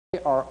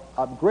are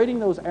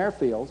upgrading those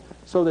airfields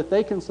so that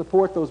they can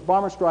support those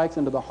bomber strikes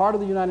into the heart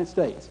of the United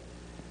States.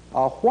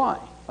 Why?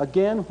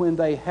 Again, when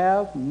they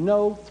have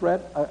no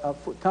threat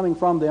coming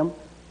from them,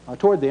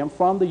 toward them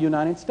from the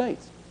United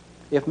States.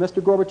 If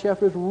Mr.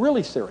 Gorbachev is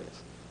really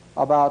serious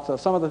about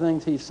some of the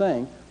things he's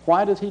saying,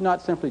 why does he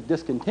not simply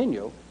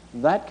discontinue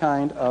that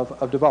kind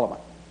of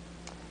development?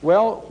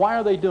 Well, why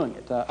are they doing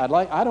it?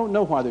 I don't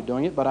know why they're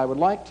doing it, but I would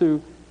like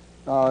to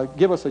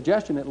give a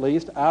suggestion, at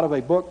least, out of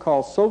a book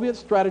called Soviet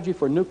Strategy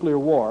for Nuclear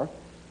War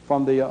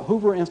from the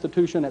Hoover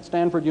Institution at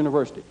Stanford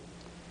University.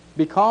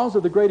 Because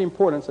of the great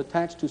importance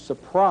attached to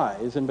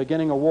surprise in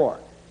beginning a war,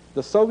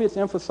 the Soviets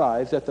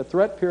emphasized that the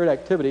threat period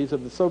activities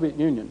of the Soviet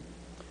Union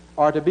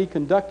are to be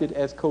conducted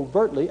as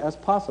covertly as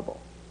possible.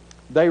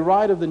 They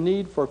write of the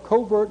need for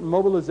covert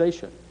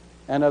mobilization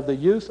and of the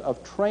use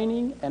of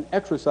training and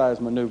exercise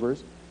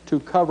maneuvers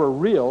to cover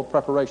real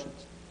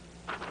preparations.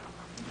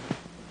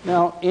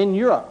 Now, in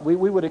Europe, we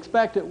would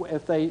expect that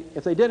if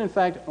they did in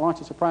fact launch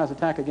a surprise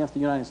attack against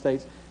the United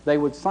States, they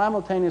would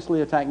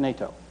simultaneously attack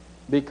NATO,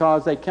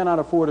 because they cannot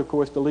afford, of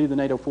course, to leave the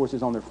NATO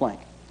forces on their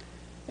flank.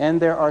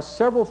 And there are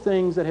several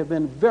things that have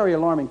been very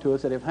alarming to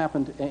us that have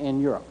happened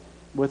in Europe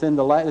within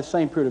the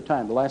same period of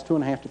time, the last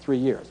 2.5 to 3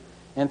 years.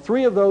 And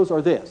three of those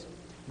are this.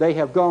 They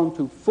have gone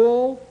to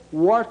full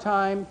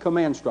wartime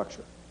command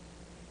structure.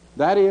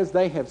 That is,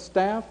 they have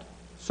staffed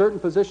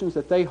certain positions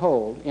that they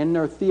hold in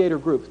their theater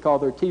groups,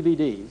 called their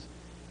TVDs,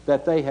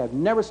 that they have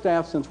never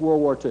staffed since World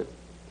War II.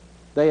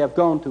 They have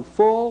gone to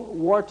full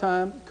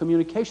wartime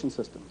communication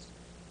systems.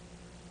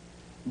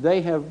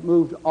 They have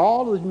moved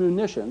all of the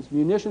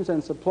munitions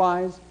and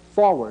supplies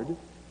forward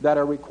that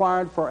are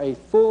required for a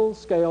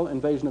full-scale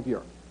invasion of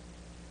Europe.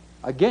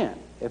 Again,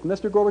 if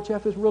Mr.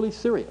 Gorbachev is really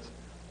serious,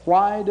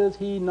 why does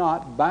he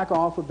not back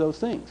off of those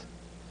things?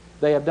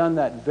 They have done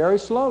that very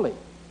slowly.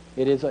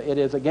 It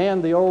is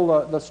again the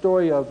old the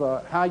story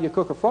of how you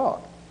cook a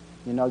frog.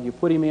 You know, you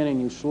put him in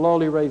and you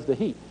slowly raise the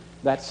heat.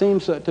 That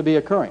seems to be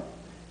occurring.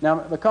 Now,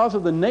 because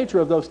of the nature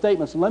of those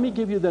statements, let me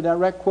give you the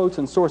direct quotes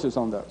and sources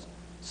on those.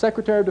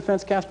 Secretary of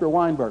Defense Caspar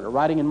Weinberger,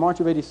 writing in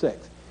March of '86,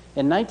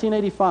 in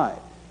 1985,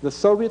 the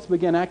Soviets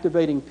began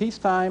activating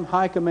peacetime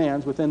high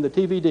commands within the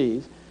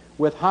TVDs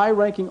with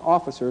high-ranking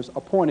officers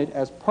appointed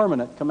as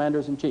permanent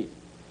commanders-in-chief.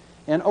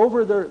 And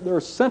over their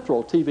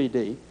central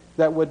TVD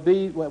that would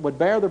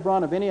bear the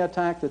brunt of any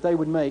attack that they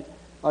would make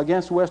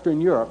against Western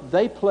Europe,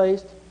 they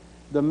placed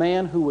the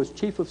man who was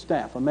chief of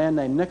staff, a man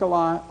named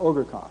Nikolai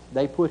Ogarkov.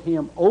 They put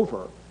him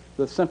over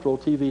the central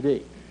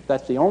TVD.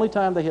 That's the only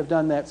time they have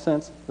done that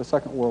since the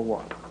Second World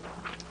War.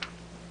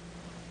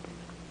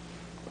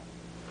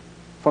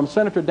 From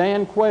Senator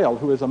Dan Quayle,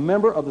 who is a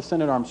member of the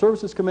Senate Armed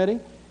Services Committee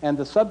and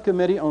the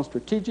Subcommittee on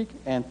Strategic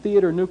and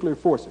Theater Nuclear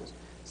Forces,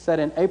 said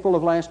in April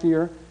of last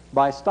year,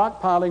 by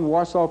stockpiling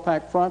Warsaw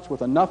Pact fronts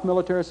with enough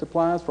military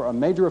supplies for a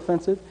major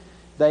offensive,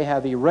 they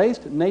have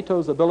erased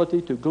NATO's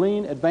ability to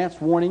glean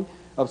advanced warning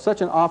of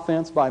such an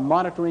offense by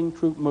monitoring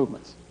troop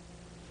movements.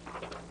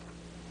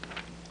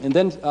 And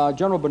then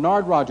General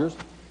Bernard Rogers,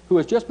 who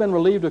has just been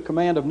relieved of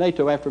command of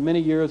NATO after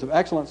many years of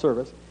excellent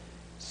service,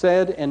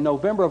 said in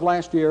November of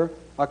last year,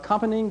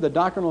 accompanying the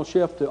doctrinal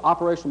shift to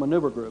operational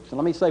maneuver groups. And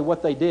let me say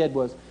what they did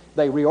was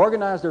they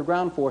reorganized their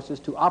ground forces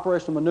to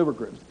operational maneuver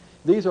groups.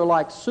 These are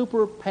like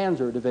super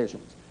panzer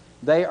divisions.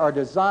 They are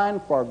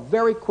designed for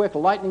very quick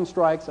lightning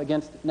strikes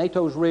against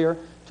NATO's rear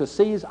to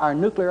seize our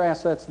nuclear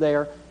assets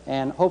there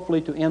and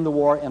hopefully to end the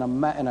war in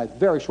a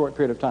very short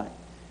period of time.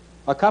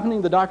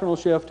 Accompanying the doctrinal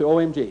shift to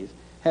OMGs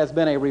has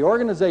been a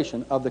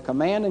reorganization of the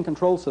command and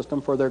control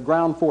system for their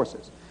ground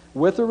forces,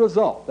 with the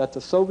result that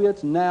the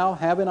Soviets now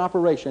have in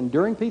operation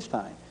during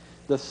peacetime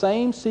the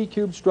same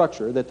C-cube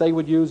structure that they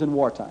would use in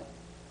wartime.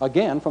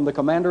 Again, from the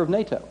commander of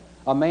NATO,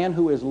 a man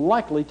who is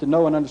likely to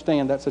know and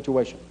understand that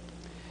situation.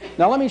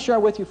 Now let me share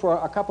with you for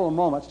a couple of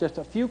moments just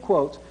a few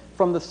quotes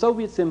from the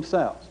Soviets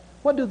themselves.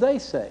 What do they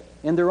say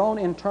in their own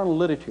internal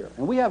literature?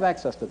 And we have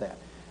access to that.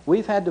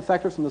 We've had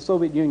defectors from the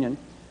Soviet Union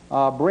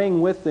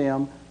bring with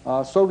them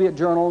Soviet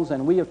journals,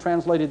 and we have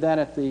translated that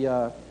at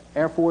the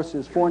Air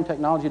Force's Foreign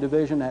Technology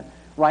Division at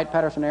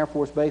Wright-Patterson Air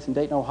Force Base in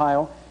Dayton,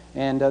 Ohio,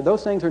 and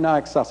those things are now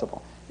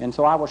accessible. And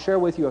so I will share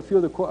with you a few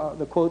of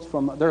the quotes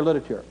from their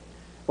literature.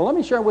 Well, let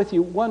me share with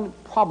you one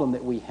problem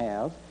that we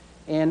have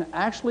in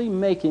actually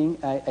making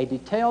a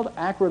detailed,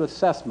 accurate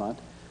assessment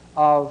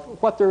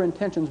of what their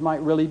intentions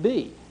might really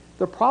be.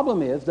 The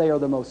problem is they are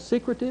the most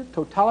secretive,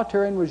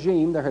 totalitarian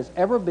regime there has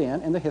ever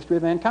been in the history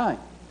of mankind.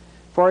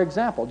 For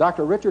example,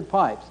 Dr. Richard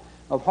Pipes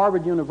of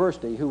Harvard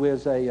University, who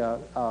is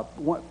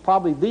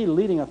probably the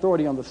leading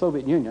authority on the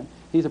Soviet Union,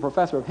 he's a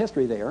professor of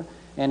history there,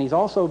 and he's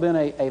also been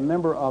a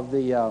member of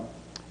the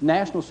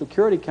National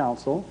Security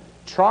Council,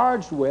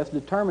 charged with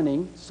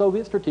determining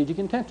Soviet strategic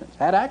intentions,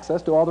 had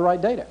access to all the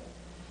right data.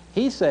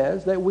 He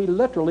says that we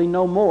literally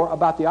know more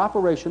about the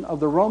operation of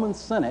the Roman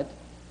Senate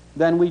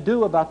than we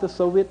do about the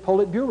Soviet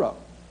Politburo.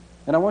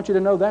 And I want you to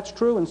know that's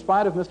true in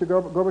spite of Mr.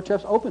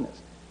 Gorbachev's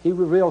openness. He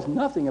reveals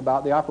nothing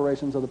about the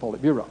operations of the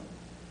Politburo.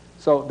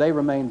 So they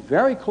remain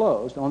very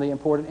closed on the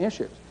important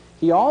issues.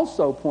 He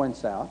also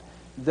points out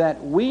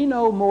that we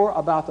know more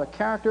about the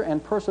character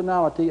and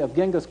personality of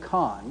Genghis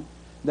Khan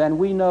than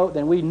we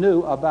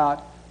knew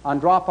about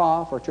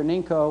Andropov or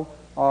Chernenko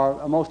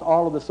or most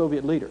all of the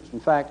Soviet leaders. In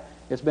fact,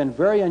 it's been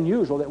very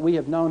unusual that we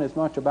have known as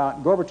much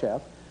about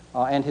Gorbachev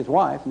and his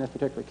wife, in this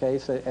particular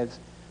case,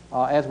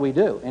 as we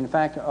do. In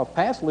fact, of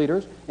past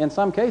leaders, in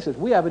some cases,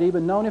 we haven't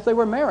even known if they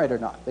were married or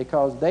not,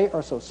 because they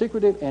are so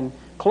secretive and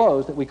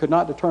closed that we could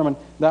not determine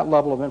that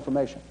level of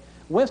information.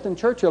 Winston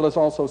Churchill has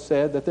also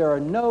said that there are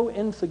no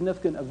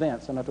insignificant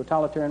events in a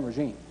totalitarian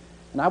regime.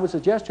 And I would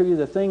suggest to you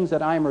the things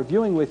that I am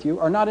reviewing with you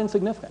are not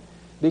insignificant,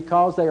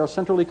 because they are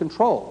centrally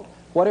controlled.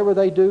 Whatever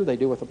they do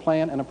with a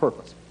plan and a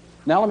purpose.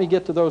 Now let me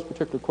get to those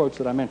particular quotes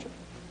that I mentioned.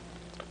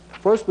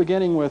 First,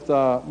 beginning with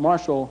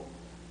Marshal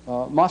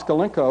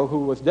Moskalenko,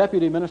 who was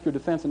Deputy Minister of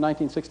Defense in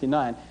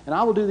 1969, and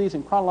I will do these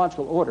in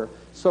chronological order.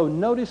 So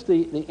notice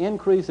the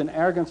increase in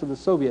arrogance of the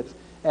Soviets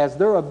as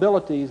their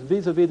abilities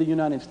vis-a-vis the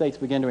United States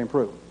begin to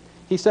improve.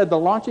 He said the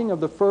launching of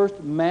the first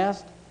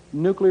massed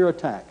nuclear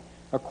attack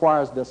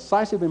acquires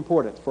decisive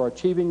importance for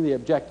achieving the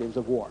objectives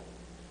of war.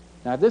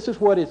 Now this is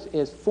what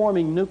is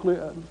forming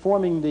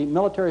the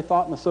military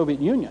thought in the Soviet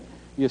Union,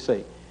 you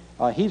see.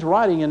 He's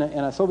writing in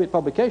a Soviet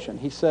publication.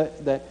 He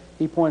said that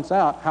he points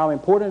out how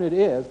important it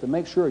is to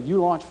make sure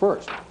you launch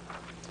first.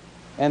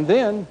 And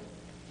then,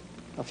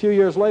 a few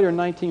years later, in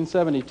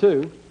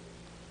 1972,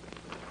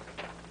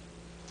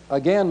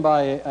 again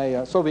by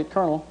a Soviet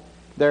colonel,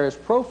 there is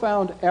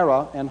profound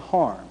error and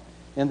harm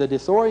in the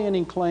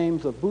disorienting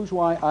claims of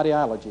bourgeois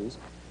ideologies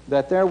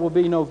that there will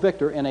be no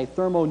victor in a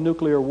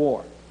thermonuclear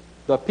war.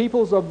 The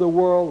peoples of the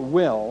world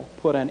will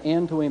put an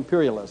end to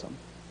imperialism,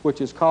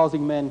 which is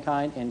causing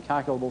mankind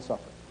incalculable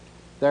suffering.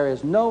 There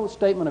is no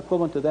statement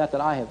equivalent to that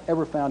I have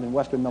ever found in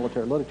Western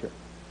military literature.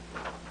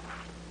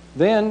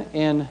 Then,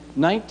 in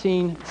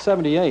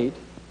 1978,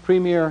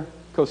 Premier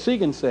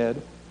Kosygin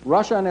said,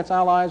 Russia and its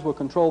allies will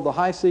control the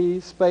high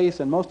seas, space,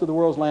 and most of the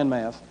world's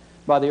landmass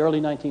by the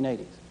early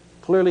 1980s.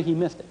 Clearly, he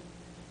missed it.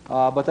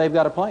 But they've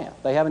got a plan.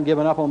 They haven't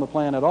given up on the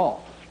plan at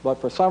all. But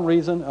for some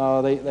reason,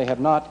 they have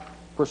not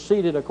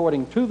proceeded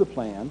according to the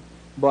plan,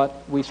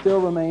 but we still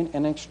remain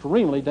in an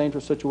extremely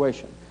dangerous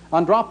situation.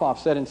 Andropov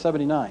said in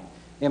 1979,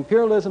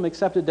 imperialism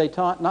accepted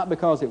détente not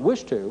because it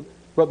wished to,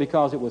 but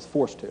because it was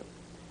forced to.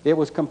 It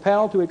was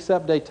compelled to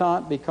accept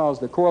détente because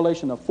the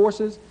correlation of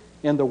forces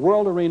in the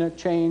world arena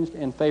changed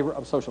in favor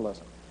of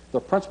socialism. The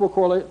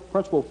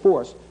principal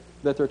force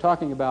that they're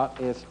talking about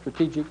is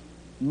strategic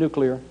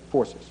nuclear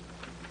forces.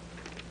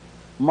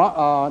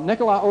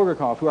 Nikolai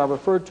Ogarkov, who I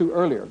referred to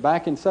earlier,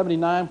 back in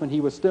 1979 when he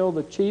was still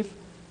the chief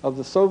of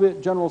the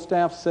Soviet General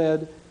Staff,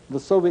 said the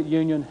Soviet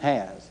Union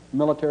has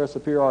military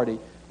superiority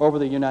over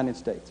the United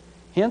States.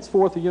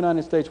 Henceforth, the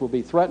United States will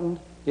be threatened.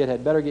 It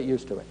had better get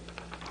used to it.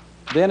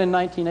 Then in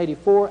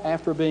 1984,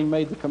 after being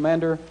made the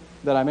commander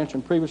that I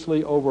mentioned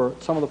previously over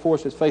some of the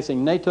forces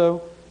facing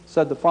NATO,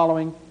 said the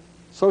following,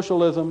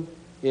 socialism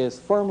is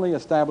firmly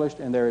established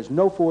and there is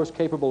no force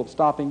capable of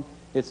stopping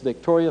its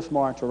victorious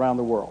march around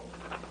the world.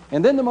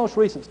 And then the most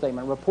recent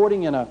statement,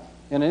 reporting in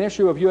an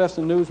issue of U.S.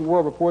 News and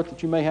World Report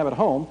that you may have at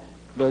home,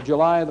 the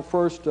July the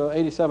 1st,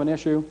 87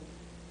 issue,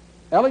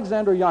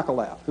 Alexander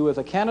Yakolev, who is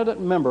a candidate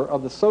member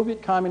of the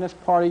Soviet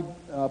Communist Party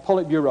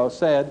Politburo,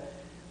 said,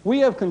 we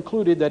have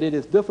concluded that it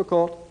is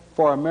difficult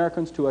for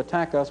Americans to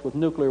attack us with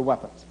nuclear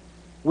weapons.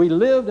 We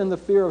lived in the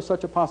fear of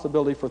such a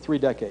possibility for 3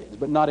 decades,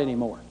 but not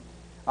anymore.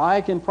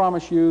 I can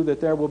promise you that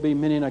there will be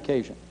many an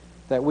occasion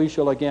that we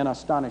shall again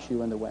astonish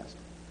you in the West.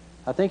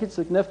 I think it's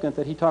significant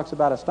that he talks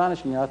about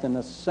astonishing us in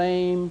the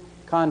same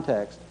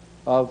context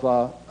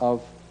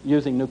of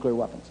using nuclear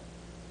weapons.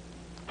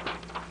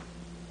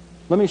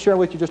 Let me share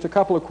with you just a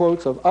couple of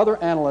quotes of other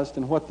analysts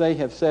and what they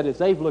have said as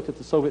they've looked at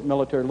the Soviet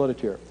military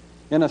literature.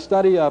 In a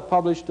study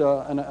published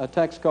in a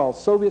text called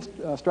Soviet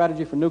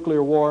Strategy for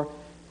Nuclear War,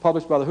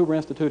 published by the Hoover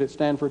Institute at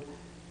Stanford,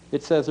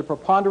 it says a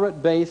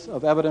preponderant base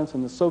of evidence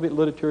in the Soviet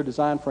literature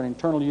designed for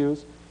internal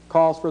use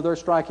calls for their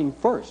striking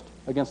first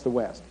against the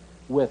West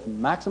with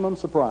maximum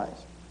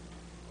surprise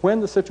when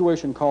the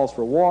situation calls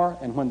for war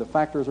and when the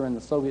factors are in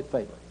the Soviet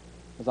favor,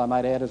 as I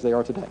might add, as they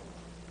are today.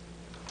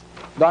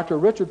 Dr.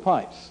 Richard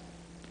Pipes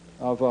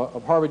of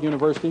Harvard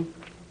University,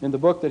 in the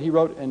book that he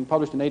wrote and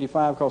published in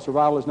 1985 called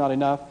Survival is Not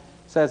Enough,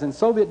 says in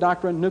Soviet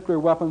doctrine, nuclear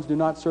weapons do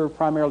not serve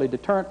primarily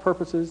deterrent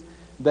purposes.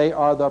 They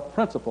are the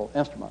principal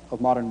instrument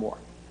of modern war.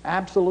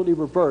 Absolutely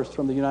reversed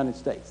from the United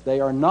States. They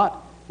are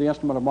not the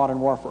instrument of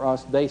modern war for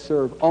us. They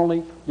serve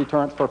only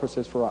deterrent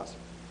purposes for us.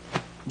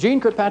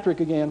 Gene Kirkpatrick,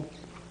 again,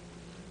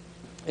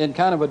 in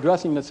kind of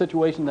addressing the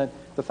situation that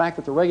the fact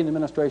that the Reagan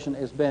administration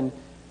has been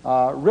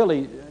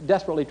really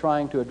desperately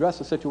trying to address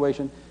the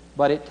situation,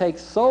 but it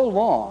takes so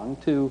long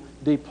to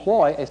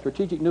deploy a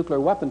strategic nuclear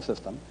weapon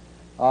system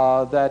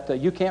that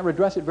you can't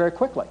redress it very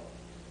quickly.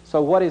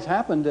 So what has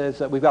happened is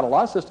that we've got a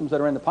lot of systems that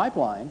are in the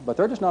pipeline, but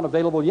they're just not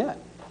available yet.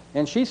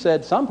 And she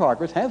said some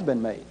progress has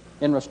been made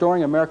in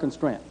restoring American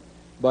strength.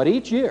 But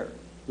each year,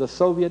 the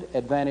Soviet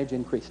advantage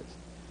increases.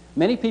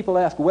 Many people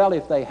ask, well,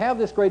 if they have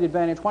this great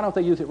advantage, why don't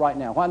they use it right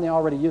now? Why haven't they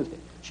already used it?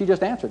 She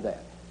just answered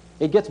that.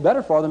 It gets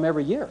better for them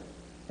every year.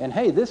 And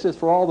hey, this is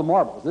for all the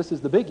marbles. This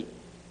is the biggie.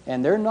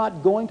 And they're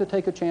not going to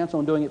take a chance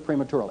on doing it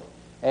prematurely.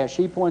 As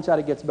she points out,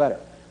 it gets better.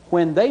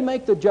 When they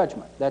make the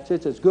judgment that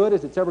it's as good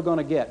as it's ever going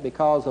to get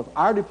because of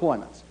our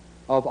deployments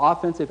of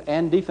offensive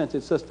and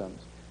defensive systems,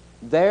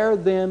 there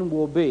then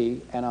will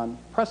be an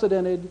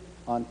unprecedented,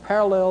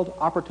 unparalleled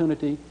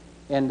opportunity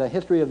in the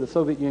history of the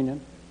Soviet Union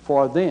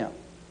for them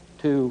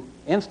to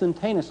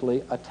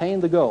instantaneously attain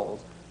the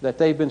goals that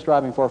they've been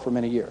striving for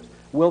many years.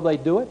 Will they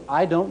do it?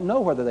 I don't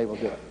know whether they will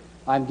do it.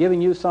 I'm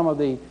giving you some of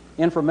the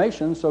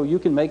information so you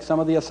can make some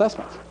of the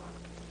assessments.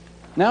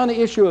 Now on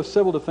the issue of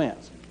civil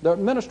defense, the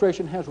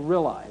administration has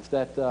realized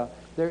that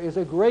there is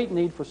a great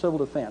need for civil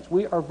defense.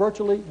 We are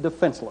virtually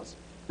defenseless.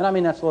 And I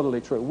mean that's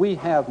literally true. We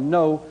have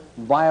no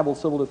viable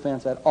civil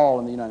defense at all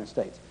in the United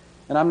States.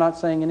 And I'm not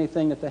saying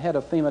anything that the head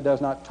of FEMA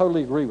does not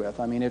totally agree with.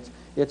 I mean,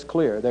 it's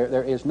clear.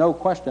 There is no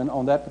question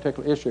on that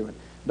particular issue. And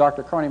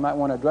Dr. Carney might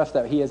want to address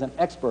that. He is an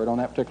expert on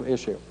that particular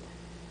issue.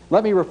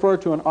 Let me refer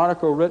to an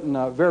article written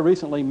very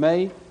recently,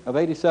 May of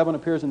 '87,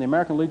 appears in the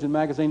American Legion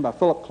magazine by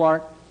Philip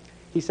Clark.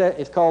 He said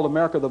it's called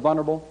America the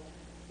Vulnerable.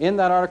 In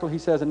that article, he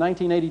says, in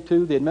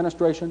 1982, the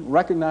administration,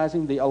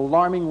 recognizing the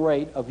alarming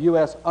rate of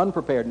U.S.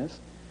 unpreparedness,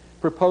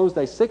 proposed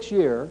a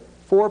 6-year,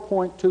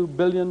 $4.2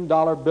 billion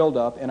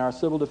buildup in our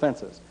civil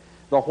defenses.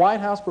 The White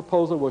House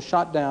proposal was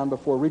shot down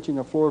before reaching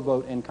a floor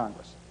vote in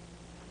Congress.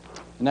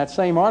 In that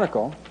same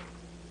article,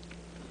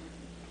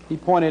 he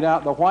pointed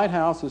out the White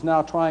House is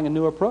now trying a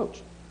new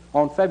approach.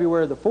 On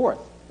February the 4th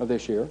of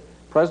this year,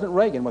 President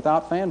Reagan,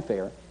 without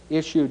fanfare,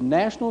 issued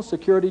National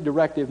Security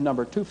Directive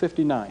number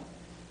 259,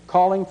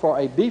 calling for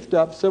a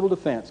beefed-up civil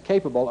defense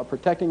capable of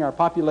protecting our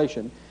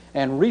population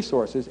and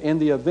resources in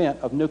the event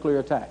of nuclear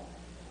attack.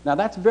 Now,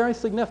 that's very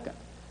significant.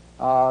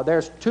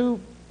 There's two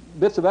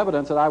bits of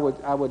evidence that I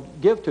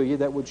would give to you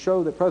that would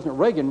show that President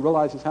Reagan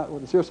realizes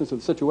the seriousness of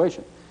the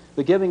situation.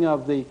 The giving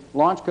of the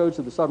launch codes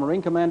to the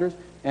submarine commanders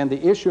and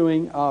the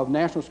issuing of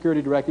National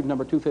Security Directive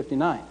number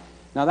 259.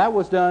 Now, that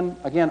was done,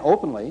 again,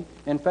 openly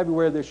in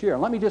February of this year.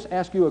 And let me just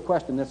ask you a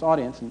question, this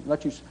audience, and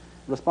let you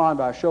respond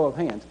by a show of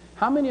hands.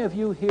 How many of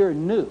you here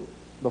knew,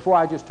 before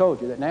I just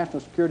told you, that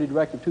National Security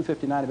Directive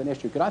 259 had been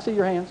issued? Could I see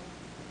your hands?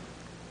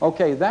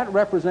 Okay, that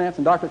represents,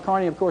 and Dr.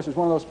 Carney, of course, is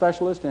one of those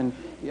specialists, and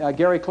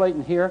Gary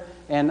Clayton here,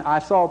 and I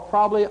saw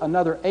probably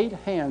another 8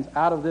 hands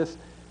out of this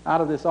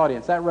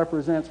audience. That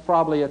represents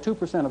probably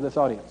 2% of this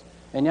audience,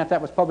 and yet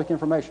that was public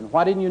information.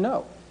 Why didn't you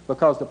know?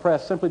 Because the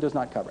press simply does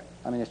not cover it.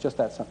 I mean, it's just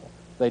that simple.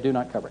 They do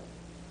not cover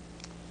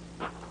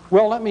it.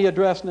 Well, let me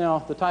address now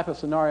the type of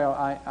scenario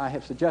I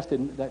have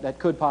suggested that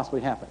could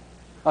possibly happen.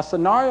 A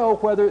scenario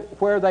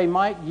where they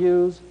might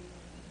use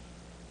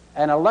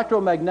an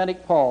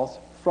electromagnetic pulse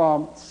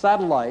from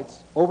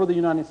satellites over the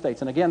United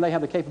States, and again, they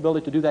have the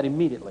capability to do that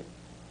immediately,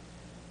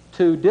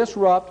 to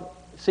disrupt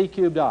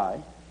C-cubed-I,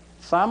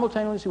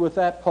 simultaneously with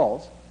that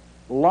pulse,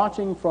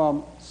 launching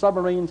from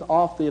submarines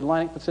off the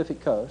Atlantic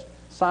Pacific coast,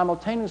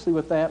 simultaneously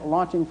with that,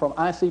 launching from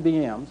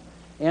ICBMs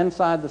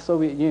inside the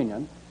Soviet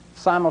Union,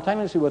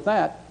 simultaneously with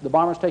that, the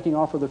bombers taking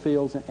off of the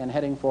fields and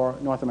heading for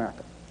North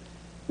America.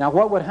 Now,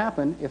 what would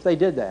happen if they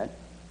did that?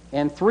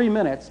 In 3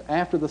 minutes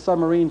after the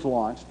submarines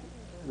launched,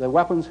 the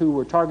weapons who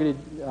were targeted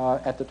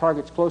at the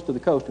targets close to the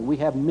coast, and we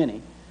have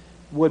many,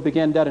 would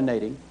begin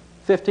detonating.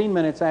 15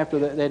 minutes after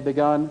they'd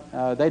begun,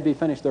 they'd be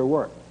finished their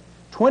work.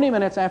 20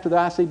 minutes after the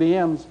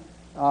ICBMs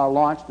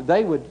launched,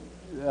 they would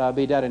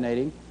be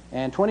detonating,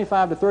 and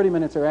 25 to 30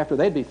 minutes thereafter,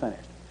 they'd be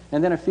finished.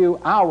 And then a few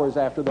hours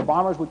after, the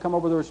bombers would come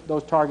over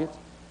those targets,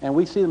 and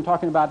we see them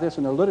talking about this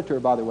in their literature,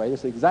 by the way. This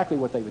is exactly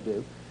what they would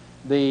do.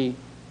 The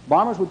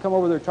bombers would come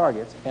over their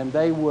targets, and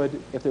they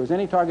would, if there was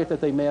any target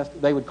that they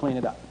missed, they would clean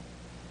it up.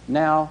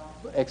 Now,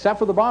 except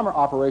for the bomber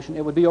operation,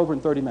 it would be over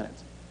in 30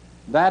 minutes.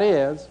 That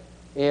is,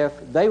 if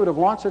they would have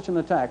launched such an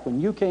attack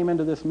when you came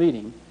into this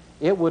meeting,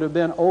 it would have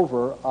been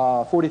over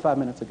 45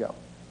 minutes ago.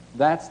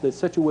 That's the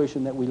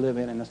situation that we live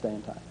in this day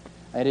and time.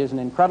 It is an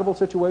incredible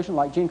situation,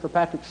 like Gene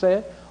Kirkpatrick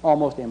said,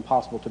 almost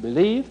impossible to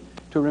believe,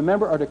 to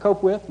remember, or to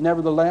cope with.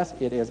 Nevertheless,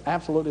 it is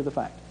absolutely the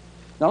fact.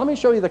 Now, let me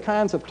show you the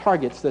kinds of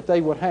targets that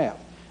they would have.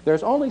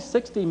 There's only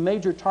 60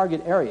 major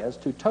target areas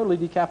to totally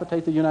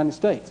decapitate the United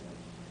States.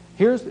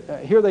 Here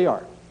they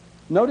are.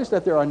 Notice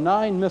that there are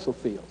 9 missile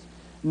fields.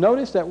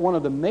 Notice that one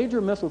of the major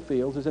missile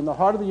fields is in the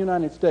heart of the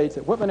United States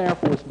at Whitman Air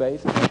Force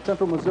Base in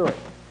central Missouri.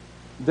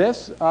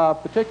 This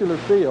particular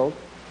field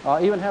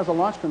even has a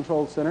launch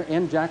control center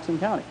in Jackson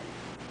County.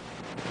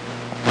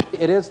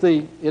 It is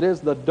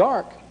the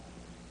dark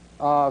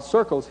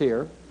circles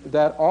here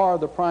that are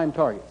the prime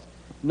targets.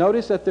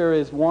 Notice that there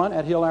is one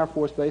at Hill Air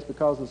Force Base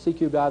because of the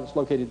C-cubed-I that's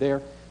located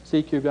there,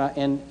 C-cubed-I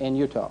in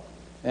Utah.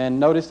 And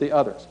notice the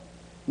others.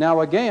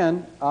 Now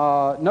again,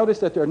 notice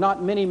that there are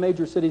not many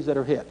major cities that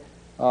are hit.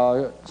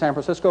 San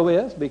Francisco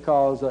is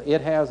because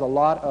it has a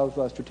lot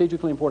of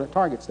strategically important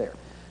targets there.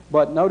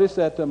 But notice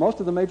that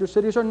most of the major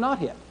cities are not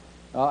hit.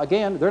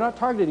 Again, they're not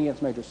targeting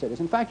against major cities.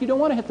 In fact, you don't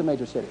want to hit the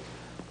major cities.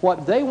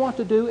 What they want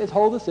to do is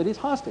hold the cities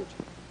hostage.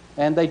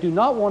 And they do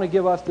not want to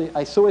give us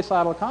a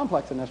suicidal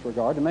complex in this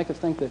regard to make us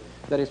think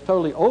that it's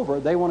totally over.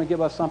 They want to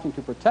give us something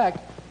to protect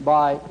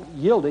by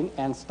yielding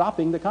and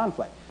stopping the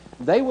conflict.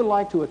 They would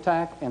like to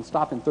attack and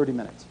stop in 30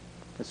 minutes.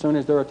 As soon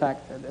as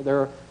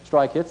their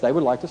strike hits, they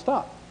would like to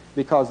stop,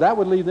 because that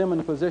would leave them in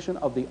the position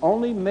of the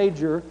only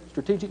major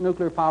strategic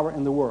nuclear power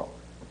in the world.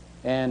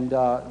 And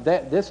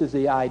this is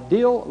the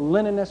ideal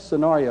Leninist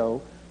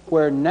scenario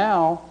where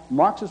now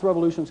Marxist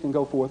revolutions can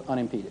go forth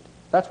unimpeded.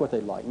 That's what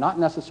they'd like. Not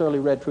necessarily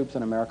red troops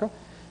in America,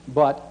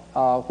 but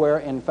where,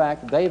 in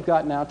fact, they've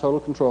got now total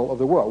control of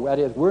the world. That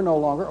is, we're no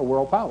longer a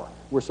world power.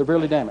 We're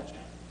severely damaged.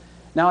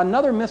 Now,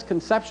 another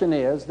misconception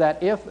is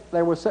that if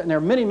there were, and there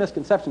are many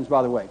misconceptions,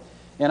 by the way,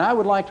 and I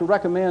would like to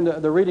recommend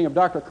the reading of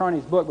Dr.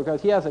 Carney's book,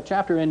 because he has a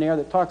chapter in there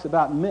that talks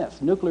about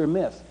myths, nuclear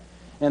myths.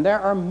 And there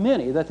are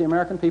many that the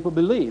American people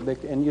believe,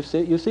 and you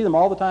see them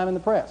all the time in the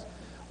press.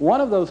 One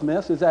of those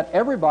myths is that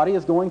everybody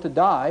is going to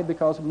die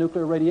because of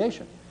nuclear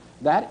radiation.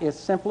 That is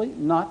simply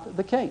not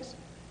the case.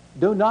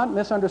 Do not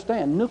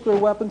misunderstand. Nuclear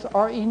weapons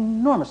are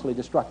enormously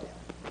destructive,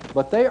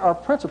 but they are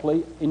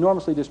principally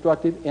enormously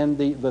destructive in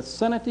the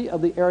vicinity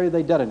of the area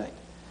they detonate.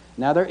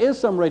 Now, there is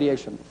some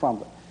radiation from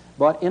them,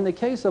 but in the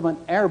case of an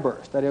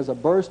airburst, that is a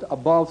burst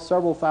above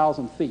several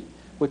thousand feet,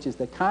 which is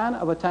the kind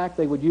of attack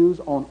they would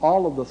use on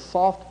all of the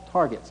soft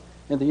targets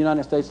in the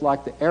United States,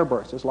 like the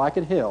airbursters, like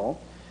at Hill,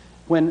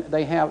 when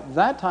they have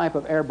that type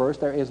of airburst,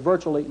 there is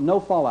virtually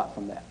no fallout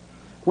from that.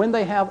 When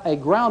they have a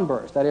ground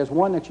burst, that is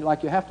one that you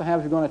have to have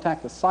if you're going to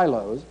attack the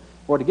silos,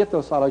 or to get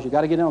those silos, you've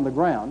got to get it on the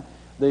ground.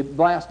 The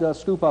blast does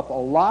scoop up a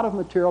lot of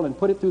material and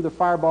put it through the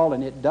fireball,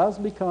 and it does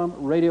become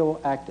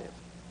radioactive.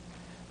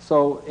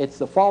 So it's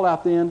the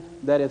fallout then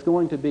that is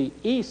going to be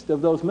east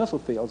of those missile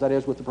fields, that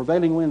is with the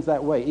prevailing winds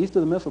that way, east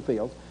of the missile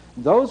fields.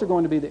 Those are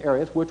going to be the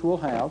areas which will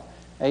have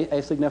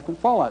a significant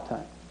fallout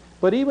time.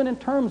 But even in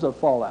terms of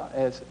fallout,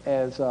 as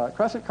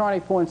Crescent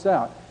Carney points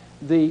out,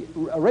 the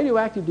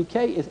radioactive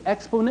decay is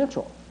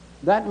exponential.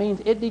 That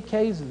means it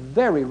decays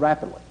very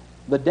rapidly.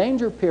 The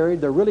danger period,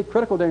 the really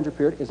critical danger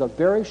period, is a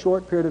very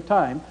short period of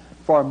time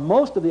for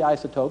most of the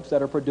isotopes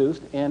that are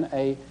produced in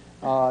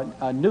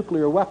a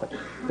nuclear weapon.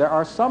 There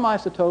are some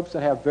isotopes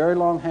that have very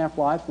long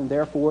half-lives, and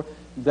therefore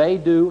they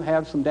do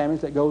have some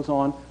damage that goes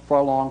on for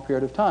a long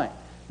period of time.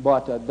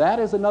 But that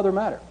is another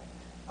matter.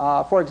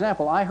 For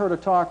example, I heard a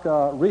talk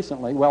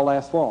recently,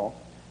 last fall,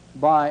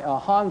 by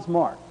Hans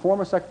Mark,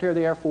 former Secretary of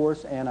the Air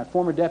Force and a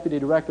former Deputy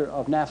Director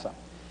of NASA.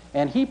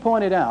 And he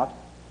pointed out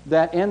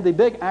that in the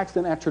big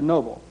accident at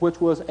Chernobyl, which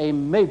was a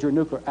major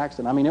nuclear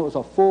accident, I mean, it was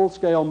a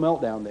full-scale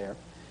meltdown there,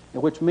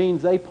 which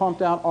means they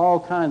pumped out all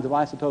kinds of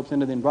isotopes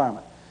into the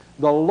environment.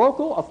 The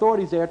local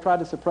authorities there tried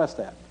to suppress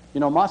that. You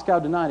know,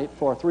 Moscow denied it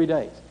for 3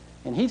 days.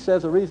 And he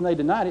says the reason they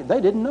denied it, they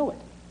didn't know it.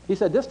 He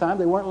said this time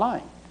they weren't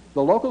lying.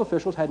 The local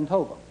officials hadn't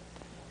told them.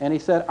 And he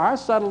said our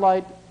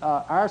satellites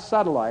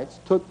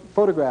took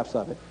photographs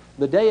of it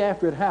the day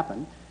after it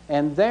happened,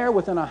 and there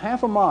within a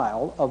half a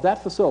mile of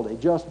that facility,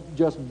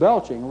 just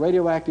belching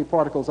radioactive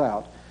particles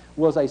out,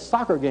 was a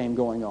soccer game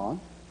going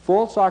on,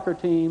 full soccer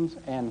teams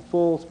and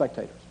full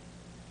spectators.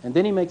 And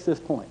then he makes this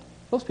point.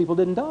 Those people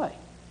didn't die.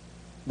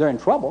 They're in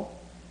trouble.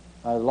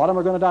 A lot of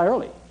them are going to die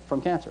early from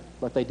cancer,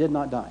 but they did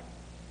not die.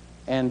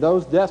 And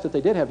those deaths that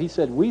they did have, he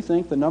said, we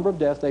think the number of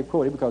deaths they've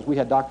quoted, because we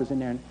had doctors in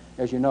there, and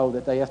as you know,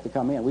 that they asked to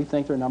come in, we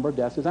think their number of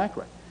deaths is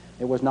accurate.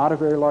 It was not a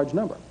very large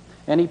number.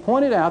 And he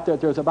pointed out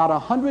that there's about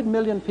 100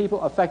 million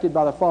people affected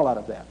by the fallout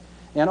of that.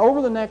 And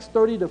over the next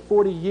 30 to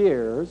 40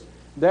 years,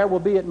 there will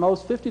be at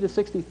most 50 to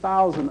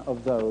 60,000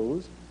 of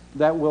those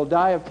that will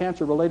die of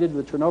cancer related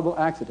to the Chernobyl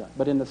accident.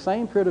 But in the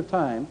same period of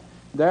time,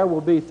 there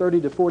will be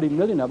 30 to 40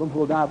 million of them who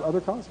will die of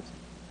other causes,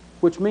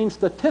 which means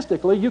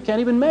statistically you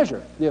can't even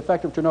measure the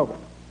effect of Chernobyl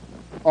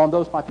on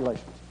those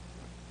populations.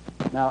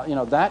 Now, you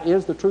know, that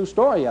is the true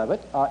story of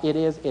it. It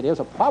is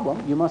a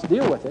problem. You must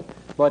deal with it.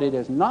 But it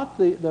is not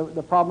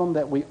the problem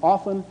that we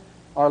often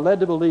are led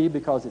to believe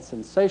because it's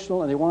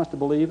sensational and they want us to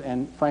believe,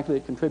 and frankly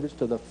it contributes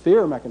to the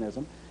fear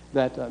mechanism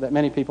that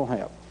many people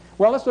have.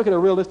 Well, let's look at a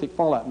realistic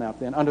fallout map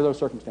then under those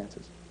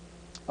circumstances.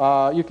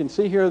 You can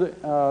see here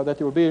that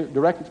there will be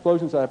direct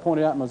explosions that I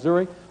pointed out in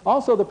Missouri.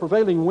 Also, the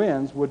prevailing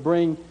winds would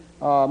bring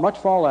much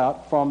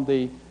fallout from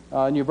the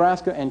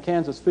Nebraska and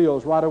Kansas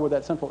fields right over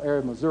that central area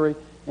of Missouri,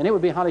 and it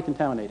would be highly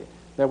contaminated.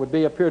 There would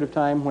be a period of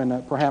time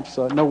when perhaps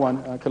no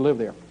one could live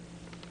there.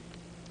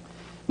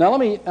 Now let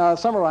me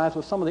summarize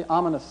with some of the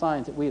ominous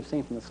signs that we have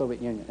seen from the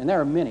Soviet Union, and there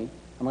are many.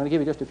 I'm going to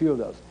give you just a few of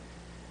those.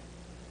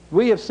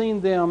 We have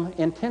seen them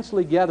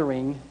intensely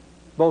gathering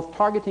both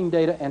targeting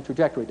data and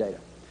trajectory data.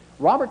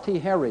 Robert T.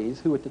 Harries,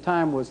 who at the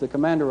time was the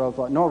commander of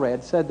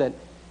NORAD, said that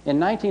in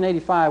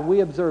 1985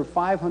 we observed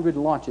 500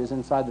 launches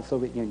inside the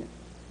Soviet Union.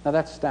 Now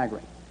that's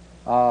staggering.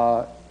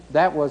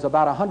 That was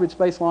about 100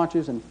 space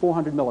launches and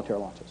 400 military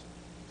launches,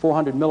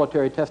 400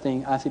 military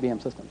testing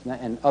ICBM systems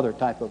and other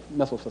type of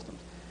missile systems.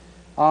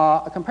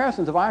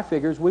 Comparisons of our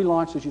figures, we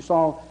launched, as you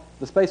saw,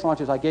 the space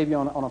launches I gave you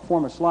on a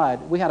former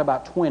slide, we had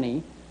about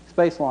 20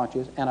 space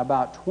launches and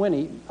about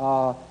 20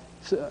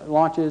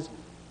 launches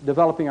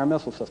developing our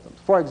missile systems.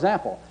 For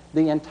example,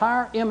 The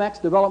entire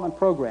MX development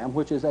program,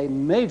 which is a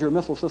major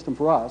missile system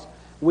for us,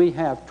 we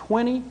have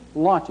 20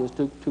 launches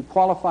to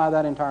qualify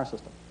that entire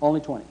system.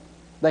 Only 20.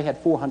 They had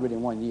 400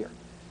 in 1 year.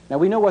 Now,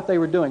 we know what they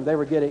were doing. They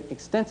were getting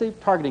extensive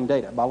targeting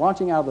data by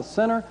launching out of the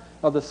center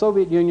of the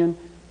Soviet Union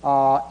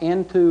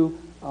into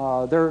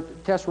their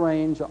test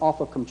range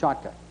off of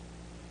Kamchatka.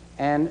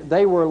 And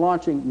they were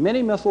launching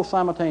many missiles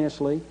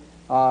simultaneously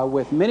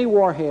with many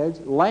warheads,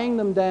 laying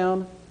them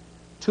down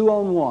 2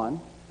 on 1.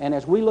 And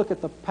as we look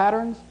at the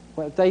patterns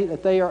that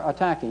they are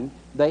attacking,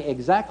 they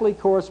exactly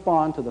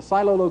correspond to the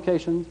silo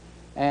locations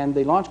and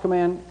the launch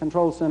command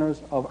control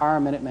centers of our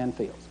Minuteman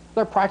fields.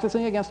 They're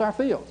practicing against our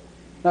fields.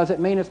 Now, does it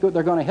mean it's good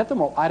they're going to hit them?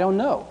 Well, I don't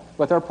know,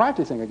 but they're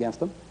practicing against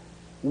them.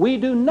 We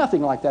do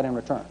nothing like that in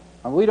return.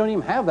 We don't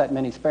even have that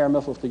many spare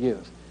missiles to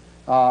use.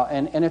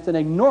 And it's an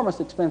enormous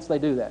expense they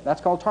do that.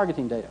 That's called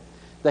targeting data.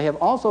 They have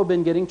also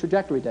been getting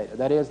trajectory data.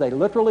 That is, they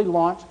literally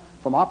launch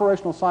from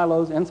operational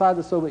silos inside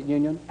the Soviet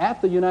Union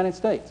at the United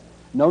States.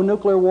 No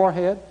nuclear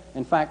warhead.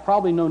 In fact,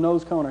 probably no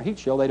nose cone or heat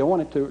shield. They don't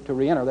want it to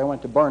re-enter. They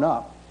want it to burn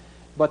up.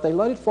 But they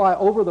let it fly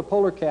over the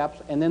polar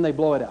caps, and then they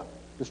blow it up,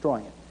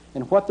 destroying it.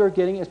 And what they're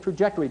getting is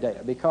trajectory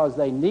data, because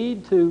they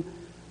need to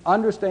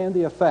understand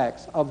the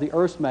effects of the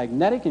Earth's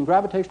magnetic and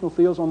gravitational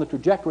fields on the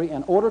trajectory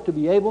in order to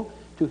be able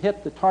to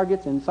hit the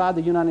targets inside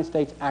the United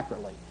States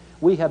accurately.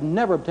 We have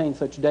never obtained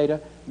such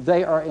data.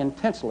 They are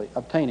intensely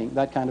obtaining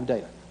that kind of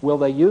data. Will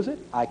they use it?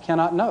 I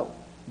cannot know,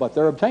 but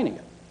they're obtaining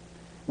it.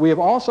 We have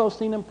also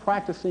seen them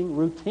practicing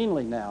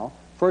routinely now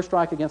first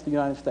strike against the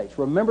United States.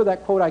 Remember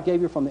that quote I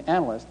gave you from the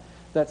analyst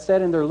that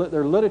said in their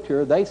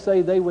literature, they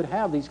say they would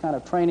have these kind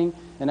of training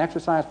and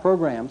exercise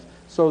programs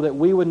so that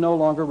we would no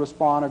longer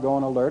respond or go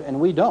on alert, and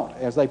we don't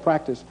as they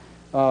practice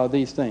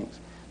these things.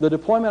 The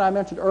deployment I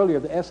mentioned earlier,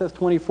 the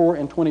SS-24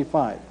 and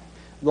 25,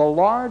 the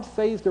large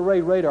phased array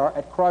radar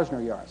at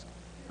Krasnoyarsk.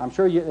 I'm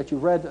sure that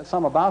you've read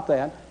some about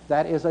that.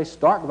 That is a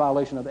stark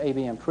violation of the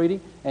ABM Treaty,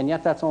 and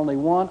yet that's only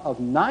one of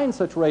 9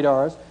 such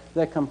radars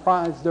that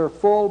comprise their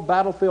full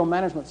battlefield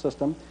management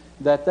system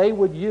that they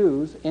would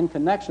use in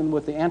connection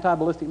with the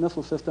anti-ballistic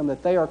missile system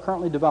that they are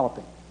currently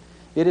developing.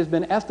 It has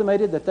been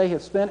estimated that they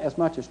have spent as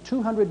much as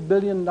 $200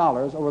 billion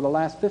over the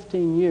last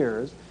 15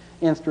 years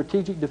in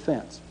strategic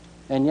defense,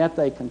 and yet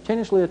they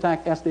continuously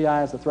attack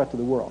SDI as a threat to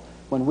the world,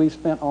 when we've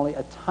spent only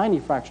a tiny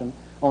fraction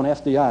on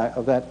SDI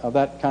of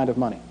that kind of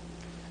money.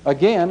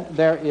 Again,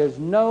 there is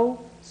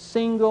no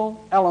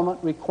single element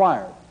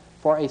required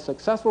for a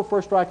successful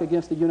first strike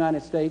against the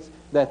United States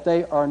that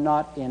they are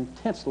not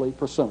intensely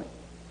pursuing.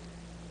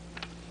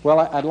 Well,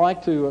 I'd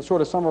like to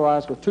sort of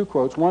summarize with 2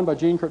 quotes, one by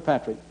Gene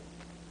Kirkpatrick.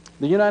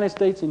 The United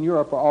States and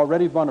Europe are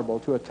already vulnerable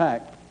to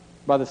attack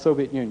by the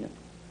Soviet Union.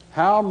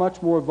 How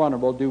much more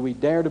vulnerable do we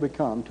dare to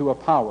become to a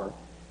power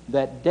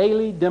that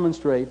daily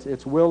demonstrates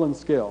its will and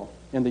skill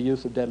in the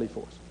use of deadly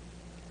force?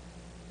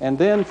 And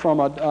then from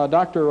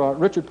Dr.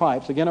 Richard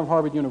Pipes, again of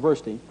Harvard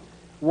University,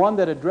 one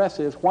that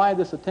addresses why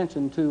this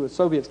attention to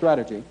Soviet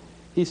strategy.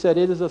 He said,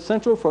 it is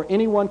essential for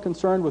anyone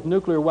concerned with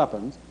nuclear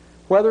weapons,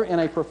 whether in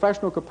a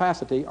professional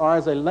capacity or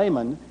as a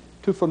layman,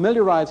 to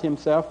familiarize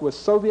himself with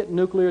Soviet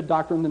nuclear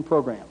doctrines and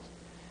programs.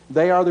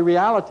 They are the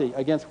reality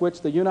against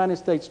which the United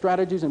States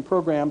strategies and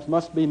programs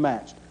must be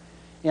matched.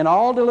 In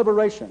all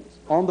deliberations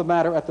on the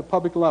matter at the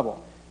public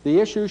level, the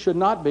issue should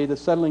not be the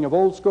settling of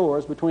old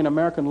scores between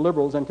American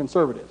liberals and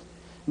conservatives,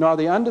 nor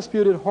the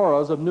undisputed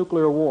horrors of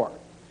nuclear war,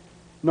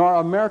 nor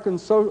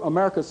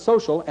America's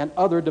social and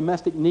other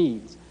domestic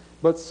needs,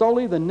 but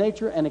solely the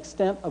nature and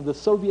extent of the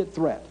Soviet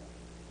threat.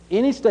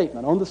 Any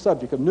statement on the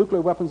subject of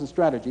nuclear weapons and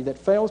strategy that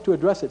fails to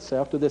address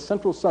itself to this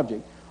central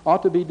subject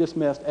ought to be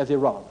dismissed as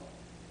irrelevant.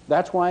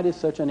 That's why it is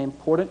such an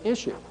important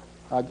issue.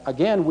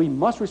 Again, we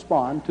must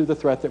respond to the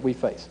threat that we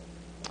face.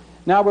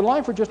 Now, I would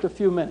like for just a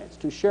few minutes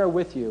to share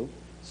with you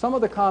some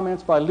of the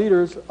comments by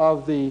leaders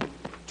of the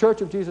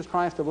Church of Jesus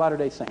Christ of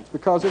Latter-day Saints,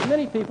 because there's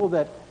many people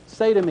that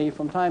say to me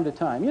from time to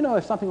time, you know,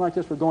 if something like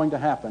this were going to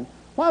happen,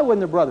 why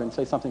wouldn't the brethren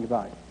say something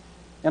about it?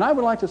 And I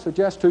would like to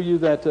suggest to you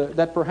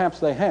that perhaps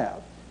they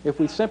have, if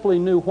we simply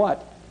knew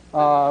what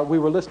we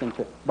were listening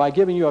to, by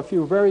giving you a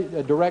few very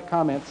direct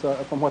comments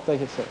from what they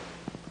have said.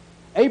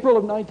 April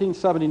of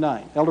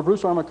 1979, Elder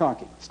Bruce R.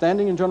 McConkie,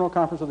 standing in General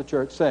Conference of the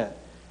Church, said,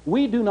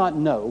 "We do not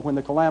know when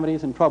the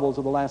calamities and troubles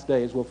of the last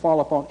days will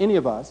fall upon any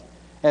of us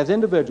as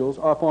individuals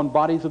or upon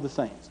bodies of the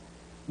saints.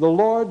 The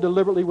Lord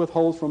deliberately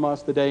withholds from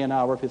us the day and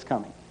hour of his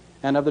coming,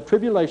 and of the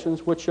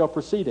tribulations which shall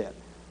precede it,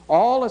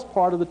 all as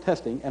part of the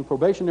testing and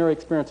probationary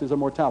experiences of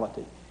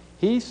mortality.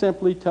 He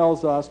simply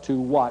tells us to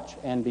watch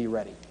and be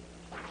ready."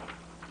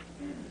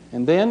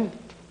 And then,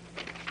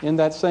 in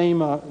that same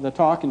the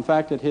talk, in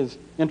fact, at his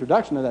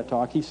introduction to that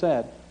talk, he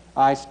said,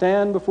 "I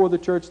stand before the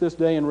church this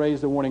day and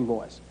raise the warning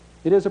voice.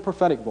 It is a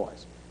prophetic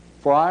voice,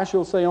 for I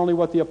shall say only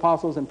what the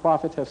apostles and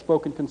prophets have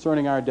spoken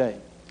concerning our day.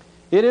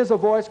 It is a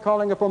voice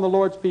calling upon the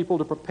Lord's people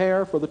to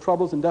prepare for the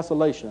troubles and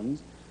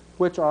desolations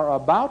which are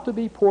about to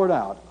be poured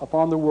out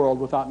upon the world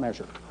without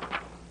measure."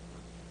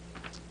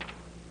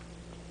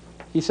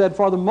 He said,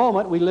 "For the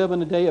moment we live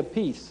in a day of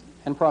peace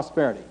and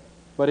prosperity,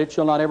 but it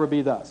shall not ever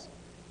be thus.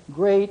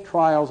 Great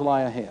trials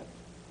lie ahead.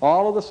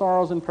 All of the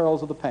sorrows and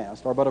perils of the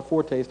past are but a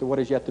foretaste of what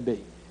is yet to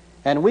be.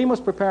 And we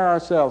must prepare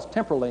ourselves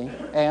temporally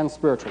and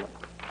spiritually.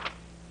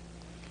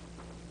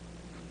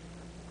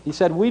 He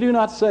said, we do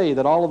not say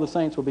that all of the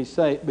saints will be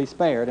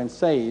spared and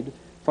saved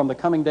from the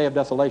coming day of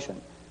desolation,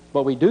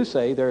 but we do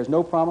say there is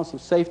no promise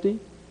of safety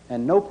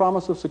and no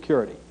promise of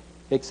security,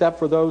 except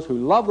for those who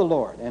love the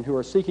Lord and who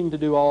are seeking to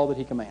do all that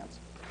he commands.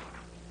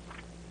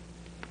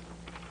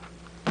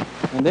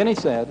 And then he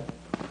said,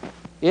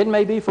 it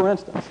may be, for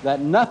instance, that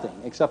nothing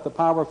except the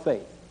power of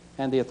faith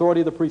and the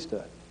authority of the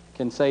priesthood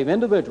can save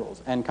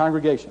individuals and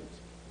congregations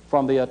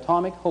from the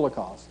atomic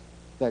holocaust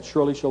that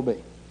surely shall be.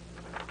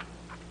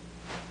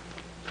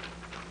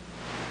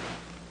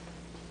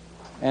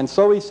 And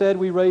so he said,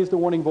 we raise the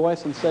warning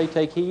voice and say,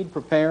 take heed,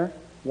 prepare,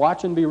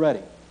 watch, and be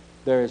ready.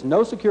 There is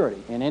no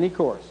security in any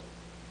course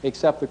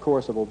except the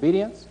course of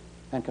obedience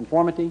and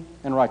conformity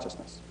and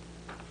righteousness.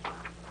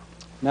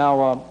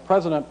 Now,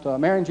 President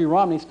Marion G.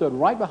 Romney stood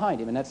right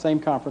behind him in that same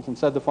conference and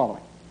said the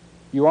following: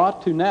 you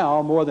ought to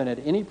now, more than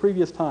at any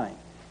previous time,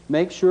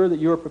 make sure that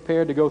you are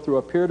prepared to go through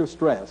a period of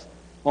stress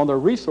on the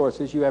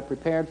resources you have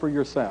prepared for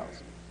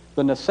yourselves.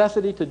 The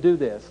necessity to do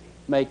this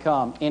may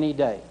come any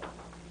day.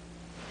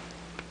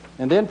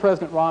 And then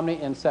President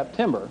Romney, in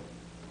September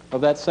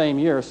of that same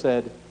year,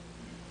 said,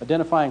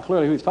 identifying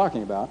clearly who he's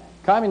talking about,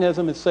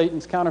 communism is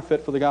Satan's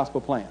counterfeit for the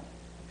gospel plan,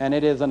 and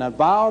it is an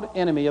avowed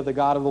enemy of the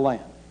God of the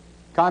land.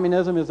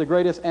 Communism is the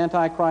greatest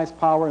antichrist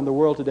power in the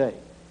world today,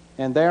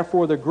 and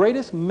therefore the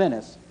greatest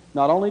menace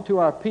not only to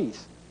our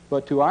peace,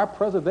 but to our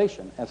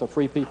preservation as a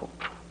free people.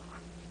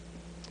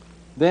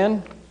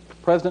 Then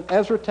President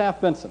Ezra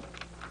Taft Benson,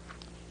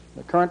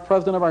 the current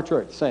president of our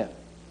church, said,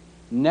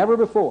 never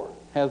before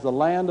has the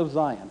land of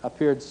Zion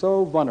appeared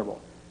so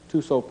vulnerable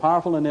to so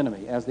powerful an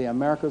enemy as the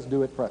Americas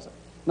do at present.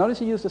 Notice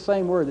he used the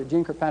same word that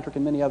Gene Kirkpatrick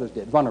and many others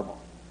did, vulnerable.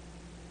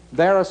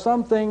 There are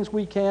some things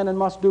we can and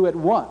must do at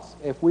once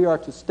if we are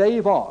to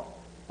stave off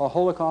a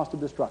holocaust of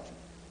destruction.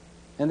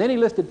 And then he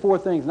listed 4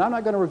 things, and I'm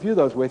not going to review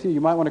those with you.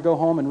 You might want to go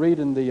home and read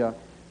in the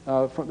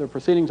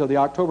proceedings of the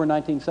October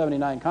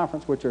 1979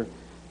 conference, which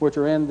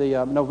are in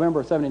the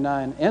November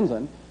 79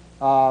 Ensign.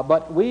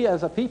 But we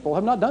as a people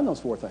have not done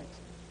those 4 things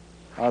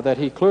that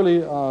he clearly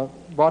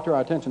brought to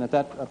our attention at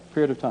that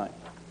period of time.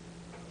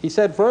 He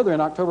said further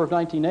in October of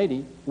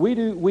 1980,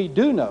 we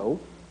do know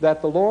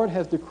that the Lord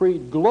has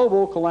decreed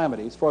global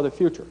calamities for the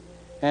future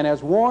and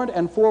has warned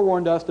and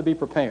forewarned us to be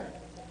prepared.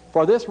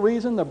 For this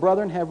reason, the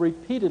brethren have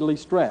repeatedly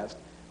stressed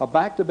a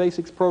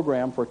back-to-basics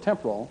program for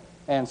temporal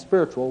and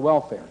spiritual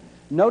welfare.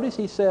 Notice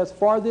he says,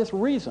 for this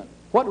reason.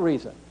 What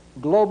reason?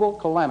 Global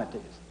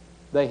calamities.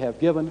 They have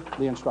given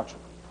the instruction.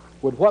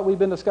 Would what we've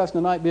been discussing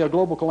tonight be a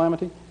global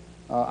calamity?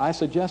 I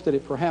suggest that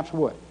it perhaps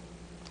would.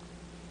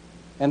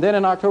 And then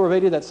in October of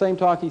 80, that same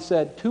talk, he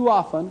said, too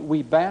often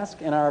we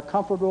bask in our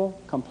comfortable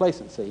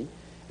complacency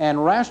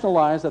and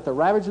rationalize that the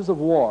ravages of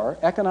war,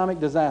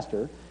 economic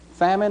disaster,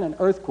 famine, and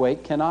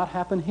earthquake cannot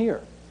happen here.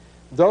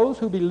 Those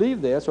who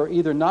believe this are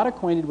either not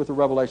acquainted with the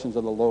revelations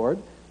of the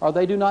Lord, or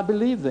they do not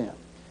believe them.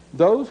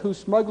 Those who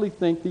smugly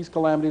think these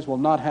calamities will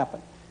not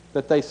happen,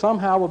 that they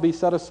somehow will be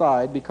set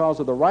aside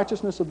because of the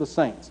righteousness of the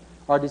saints,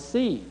 are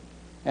deceived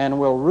and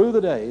will rue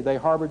the day they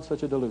harbored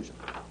such a delusion.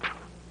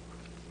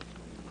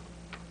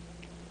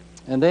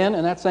 And then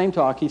in that same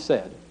talk he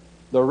said,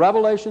 the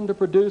revelation to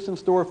produce and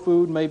store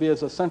food may be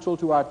as essential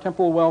to our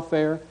temporal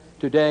welfare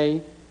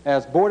today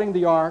as boarding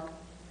the ark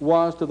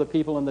was to the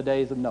people in the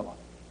days of Noah.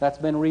 That's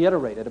been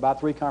reiterated about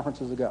 3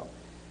 conferences ago.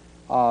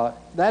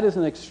 That is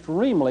an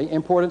extremely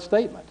important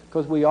statement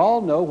because we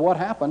all know what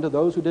happened to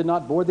those who did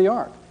not board the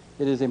ark.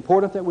 It is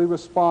important that we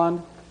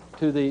respond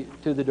to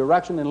the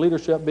direction and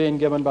leadership being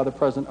given by the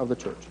president of the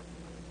church.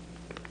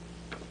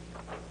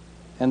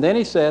 And then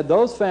he said,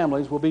 those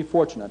families will be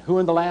fortunate who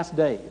in the last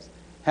days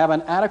have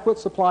an adequate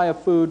supply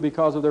of food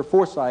because of their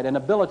foresight and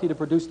ability to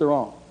produce their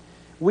own.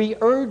 We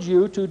urge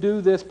you to do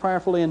this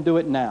prayerfully and do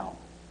it now.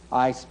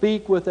 I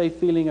speak with a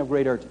feeling of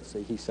great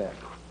urgency, he said.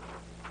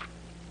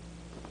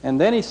 And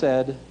then he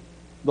said,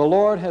 the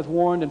Lord has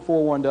warned and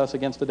forewarned us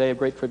against the day of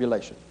great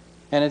tribulation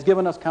and has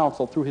given us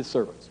counsel through his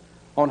servants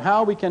on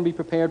how we can be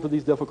prepared for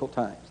these difficult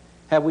times.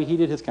 Have we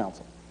heeded his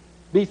counsel?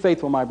 Be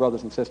faithful, my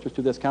brothers and sisters,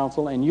 to this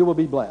counsel, and you will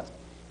be blessed.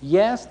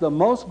 Yes, the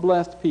most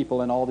blessed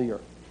people in all the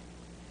earth.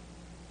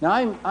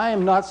 Now, I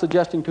am not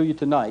suggesting to you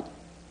tonight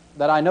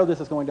that I know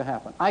this is going to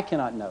happen. I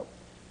cannot know.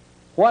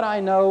 What I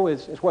know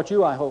is what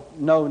you, I hope,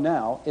 know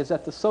now, is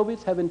that the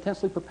Soviets have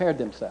intensely prepared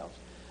themselves.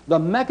 The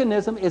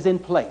mechanism is in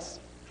place.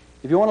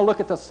 If you want to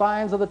look at the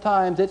signs of the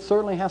times, it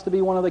certainly has to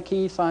be one of the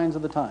key signs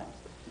of the times.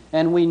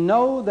 And we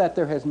know that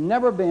there has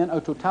never been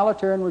a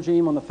totalitarian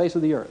regime on the face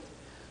of the earth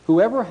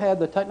who ever had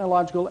the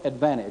technological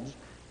advantage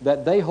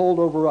that they hold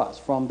over us,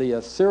 from the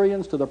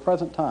Assyrians to the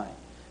present time,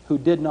 who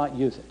did not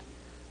use it.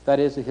 That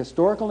is, the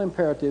historical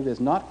imperative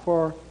is not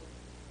for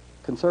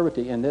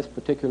conservative in this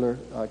particular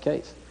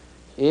case.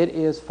 It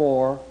is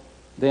for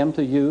them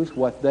to use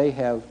what they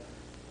have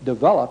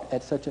developed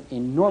at such an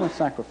enormous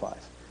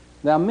sacrifice.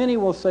 Now, many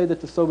will say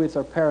that the Soviets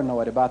are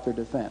paranoid about their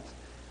defense.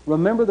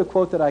 Remember the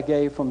quote that I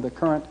gave from the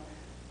current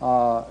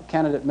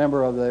candidate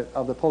member of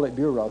the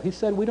Politburo. He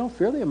said, "We don't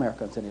fear the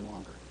Americans any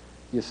longer."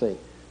 You see,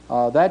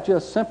 that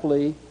just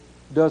simply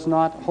does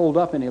not hold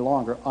up any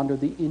longer under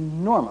the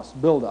enormous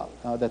buildup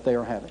that they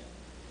are having.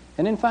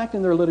 And in fact,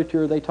 in their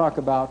literature, they talk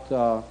about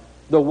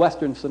the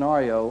Western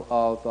scenario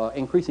of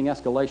increasing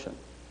escalation,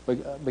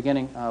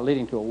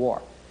 leading to a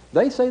war.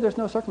 They say there's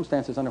no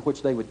circumstances under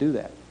which they would do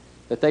that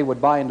they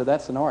would buy into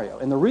that scenario.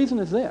 And the reason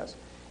is this: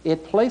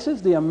 it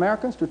places the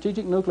American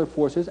strategic nuclear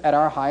forces at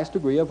our highest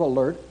degree of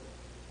alert,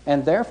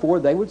 and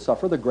therefore they would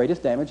suffer the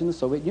greatest damage in the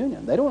Soviet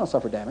Union. They don't want to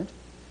suffer damage.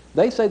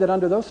 They say that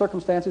under those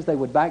circumstances they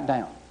would back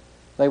down.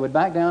 They would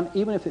back down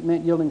even if it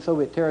meant yielding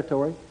Soviet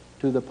territory,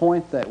 to the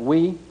point that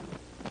we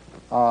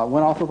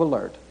went off of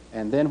alert,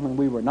 and then when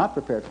we were not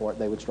prepared for it,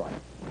 they would strike.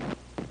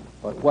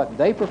 But what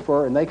they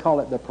prefer, and they call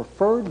it the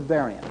preferred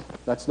variant,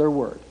 that's their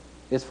word,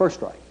 is first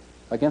strike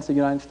against the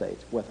United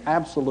States with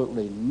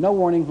absolutely no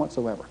warning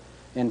whatsoever.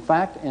 In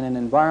fact, in an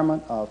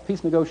environment of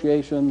peace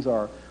negotiations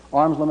or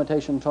arms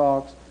limitation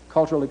talks,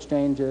 cultural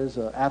exchanges,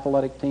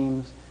 athletic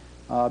teams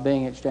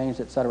being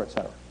exchanged, et cetera,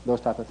 those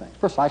type of things.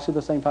 Precisely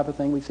the same type of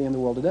thing we see in the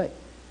world today.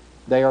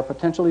 They are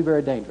potentially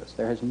very dangerous.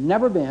 There has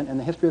never been in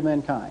the history of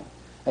mankind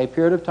a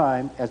period of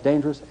time as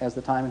dangerous as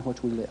the time in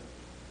which we live.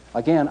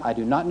 Again, I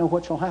do not know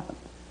what shall happen,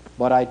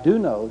 but I do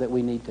know that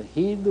we need to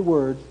heed the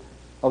words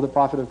of the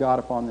prophet of God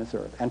upon this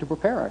earth and to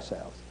prepare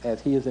ourselves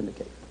as he has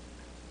indicated.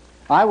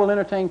 I will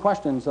entertain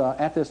questions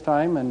at this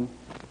time, and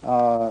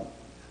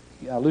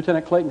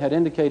Lieutenant Clayton had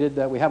indicated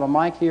that we have a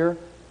mic here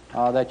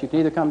that you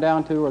can either come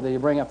down to or that you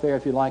bring up there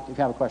if you like, if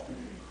you have a question.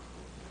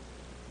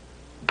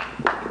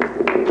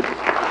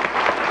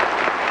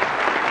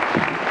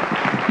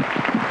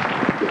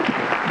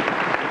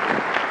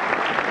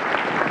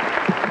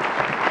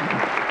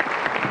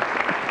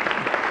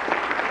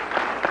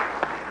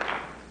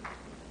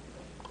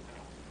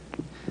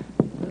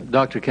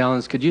 Dr.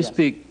 Callens, could you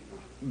speak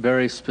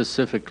very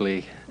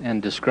specifically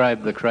and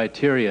describe the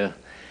criteria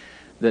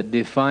that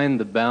define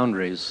the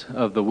boundaries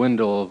of the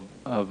window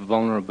of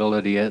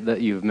vulnerability that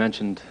you've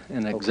mentioned,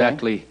 and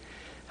exactly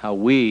how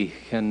we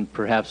can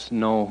perhaps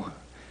know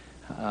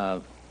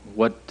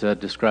what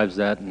describes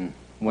that and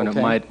when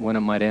it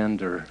might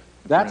end? Or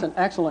that's an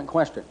excellent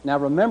question. Now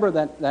remember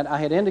that I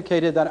had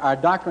indicated that our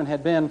doctrine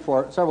had been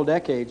for several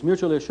decades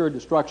mutually assured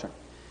destruction.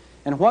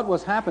 And what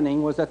was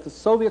happening was that the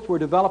Soviets were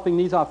developing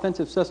these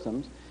offensive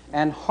systems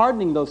and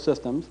hardening those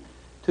systems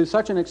to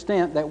such an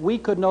extent that we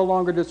could no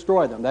longer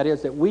destroy them. That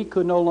is, that we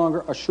could no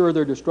longer assure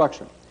their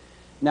destruction.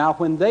 Now,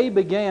 when they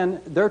began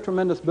their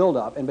tremendous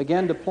buildup and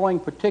began deploying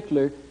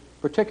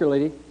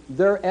particularly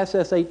their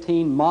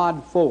SS-18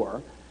 Mod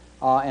 4,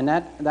 and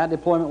that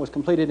deployment was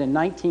completed in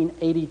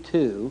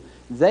 1982,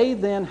 they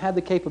then had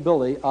the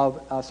capability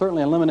of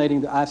certainly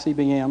eliminating the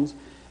ICBMs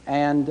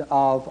and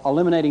of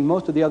eliminating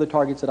most of the other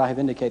targets that I have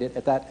indicated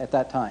at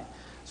that time.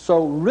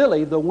 So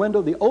really,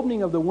 the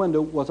opening of the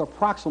window was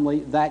approximately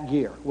that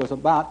year, was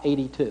about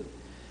 82.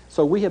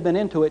 So we have been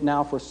into it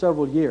now for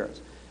several years.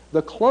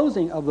 The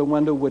closing of the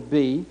window would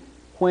be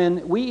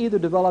when we either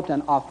developed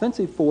an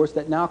offensive force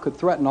that now could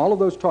threaten all of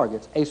those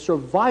targets, a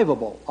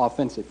survivable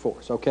offensive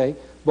force, okay,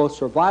 both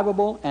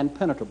survivable and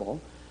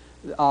penetrable,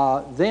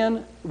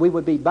 then we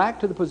would be back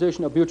to the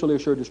position of mutually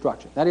assured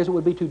destruction. That is, it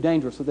would be too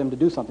dangerous for them to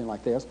do something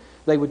like this.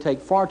 They would take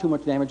far too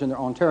much damage in their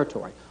own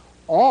territory.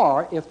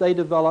 Or if they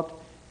developed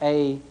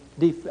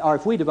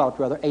if we developed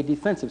a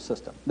defensive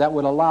system that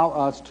would allow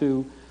us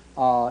to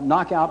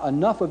knock out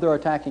enough of their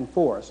attacking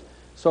force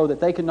so that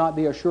they could not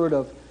be assured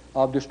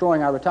of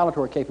destroying our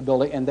retaliatory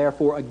capability, and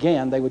therefore,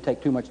 again, they would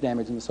take too much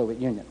damage in the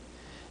Soviet Union.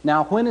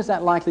 Now, when is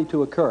that likely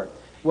to occur?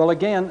 Well,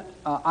 again,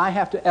 I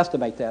have to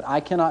estimate that.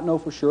 I cannot know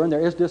for sure, and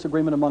there is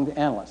disagreement among the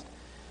analysts.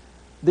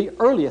 The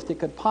earliest it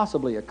could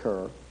possibly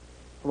occur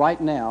right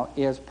now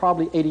is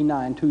probably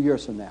 89, 2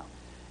 years from now.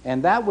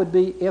 And that would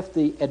be if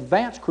the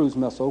advanced cruise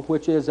missile,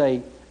 which is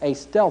a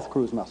stealth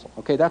cruise missile,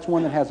 okay, that's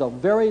one that has a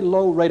very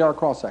low radar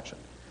cross-section.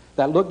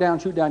 That look-down,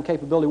 shoot-down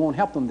capability won't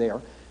help them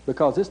there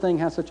because this thing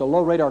has such a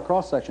low radar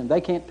cross-section, they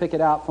can't pick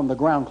it out from the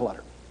ground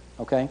clutter,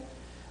 okay?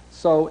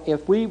 So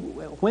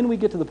when we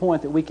get to the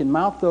point that we can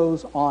mount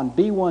those on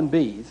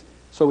B-1Bs,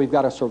 so we've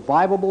got a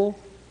survivable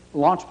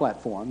launch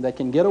platform that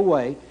can get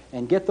away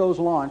and get those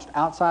launched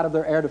outside of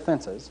their air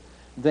defenses,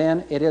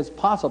 then it is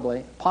possible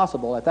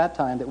at that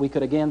time that we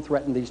could again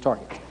threaten these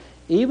targets.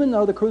 Even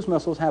though the cruise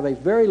missiles have a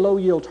very low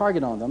yield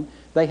target on them,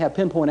 they have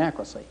pinpoint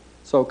accuracy.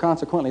 So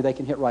consequently, they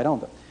can hit right on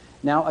them.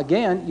 Now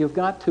again, you've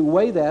got to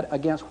weigh that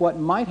against what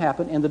might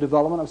happen in the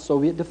development of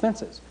Soviet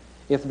defenses.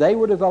 If they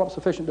were to develop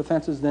sufficient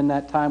defenses, then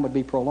that time would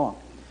be prolonged.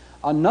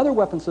 Another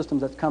weapon system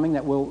that's coming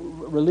that will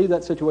relieve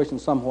that situation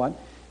somewhat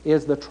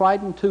is the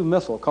Trident II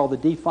missile called the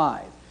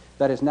D5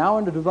 that is now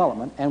under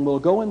development and will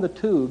go in the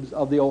tubes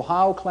of the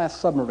Ohio-class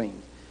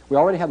submarines. We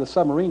already have the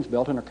submarines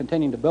built and are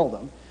continuing to build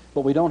them,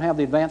 but we don't have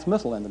the advanced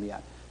missile in them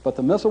yet. But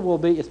the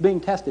missile it's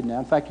being tested now.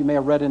 In fact, you may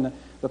have read in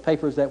the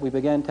papers that we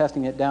began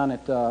testing it down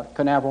at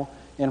Canaveral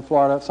in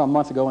Florida some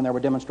months ago, and there were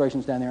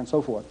demonstrations down there and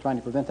so forth, trying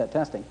to prevent that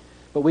testing.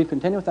 But we've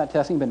continued with that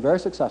testing, been very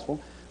successful.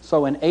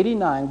 So in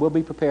 '89, we'll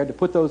be prepared to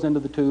put those into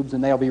the tubes,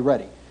 and they'll be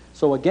ready.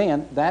 So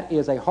again, that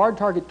is a hard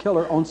target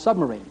killer on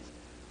submarines.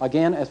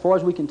 Again, as far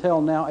as we can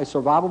tell now, a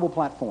survivable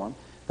platform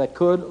that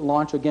could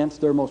launch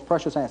against their most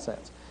precious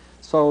assets.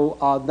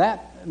 So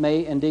that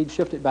may indeed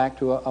shift it back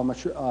to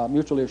a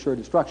mutually assured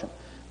destruction.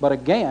 But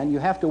again, you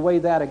have to weigh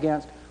that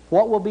against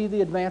what will be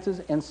the advances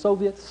in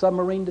Soviet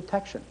submarine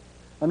detection.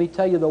 Let me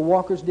tell you, the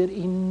Walkers did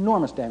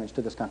enormous damage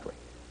to this country.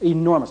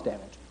 Enormous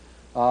damage.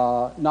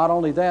 Not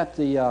only that,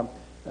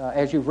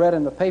 as you've read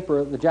in the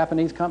paper, the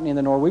Japanese company and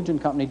the Norwegian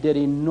company did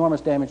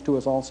enormous damage to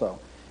us also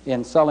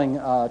in selling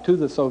to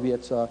the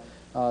Soviets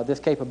this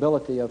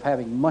capability of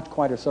having much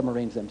quieter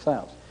submarines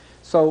themselves.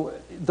 So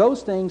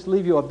those things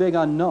leave you a big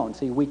unknown.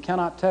 See, we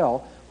cannot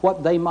tell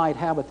what they might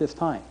have at this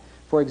time.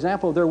 For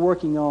example, they're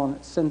working on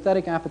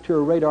synthetic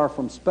aperture radar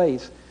from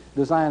space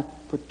designed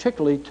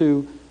particularly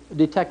to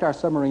detect our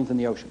submarines in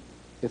the ocean.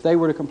 If they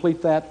were to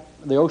complete that,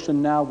 the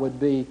ocean now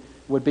would be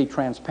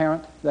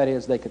transparent. That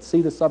is, they could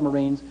see the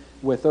submarines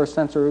with their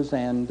sensors,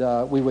 and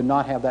we would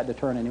not have that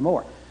deterrent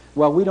anymore.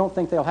 Well, we don't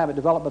think they'll have it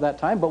developed by that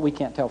time, but we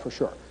can't tell for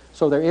sure.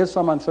 So there is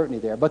some uncertainty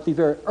there. But the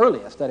very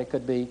earliest that it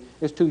could be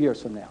is 2 years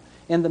from now.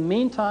 In the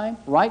meantime,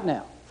 right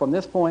now, from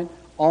this point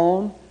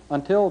on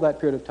until that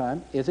period of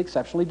time, is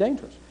exceptionally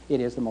dangerous.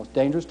 It is the most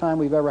dangerous time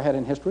we've ever had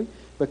in history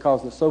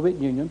because the Soviet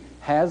Union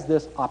has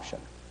this option,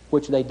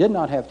 which they did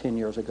not have 10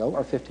 years ago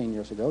or 15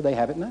 years ago. They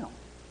have it now.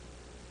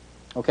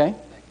 Okay?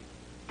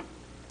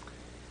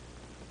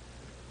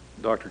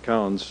 Dr.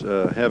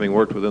 Callens, having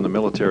worked within the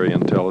military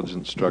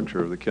intelligence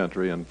structure of the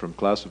country and from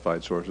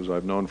classified sources,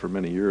 I've known for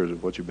many years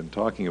of what you've been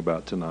talking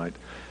about tonight,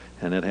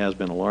 and it has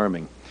been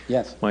alarming.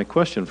 Yes. My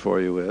question for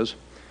you is,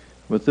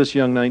 with this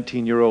young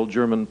 19-year-old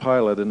German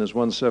pilot in his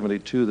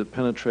 172 that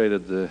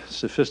penetrated the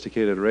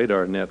sophisticated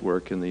radar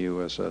network in the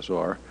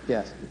USSR,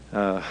 yes.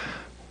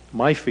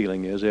 My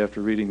feeling is,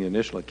 after reading the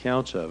initial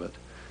accounts of it,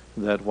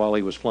 that while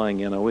he was flying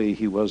NOE,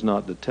 he was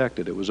not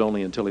detected. It was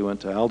only until he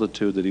went to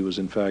altitude that he was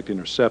in fact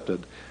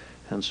intercepted.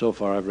 And so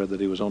far I've read that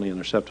he was only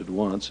intercepted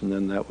once, and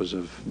then that was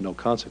of no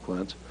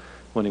consequence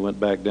when he went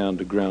back down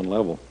to ground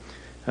level.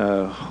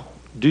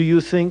 Do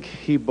you think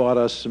he bought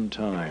us some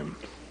time?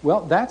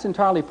 Well, that's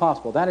entirely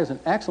possible. That is an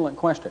excellent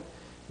question,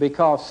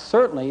 because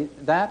certainly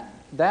that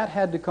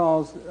had to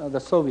cause the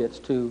Soviets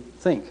to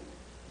think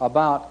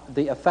about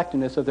the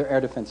effectiveness of their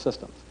air defense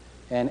systems.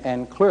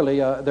 And clearly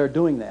they're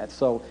doing that.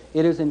 So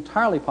it is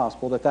entirely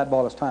possible that that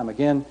bought us time.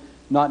 Again,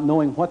 not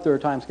knowing what their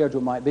time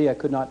schedule might be, I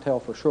could not tell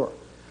for sure.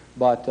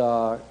 But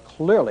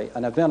clearly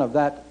an event of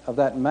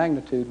that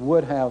magnitude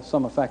would have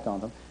some effect on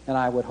them, and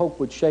I would hope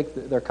would shake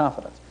their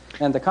confidence.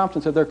 And the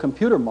confidence of their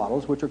computer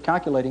models, which are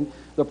calculating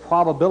the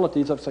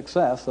probabilities of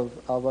success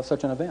of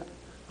such an event.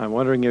 I'm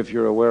wondering if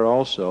you're aware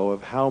also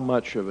of how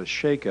much of a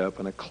shakeup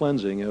and a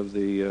cleansing of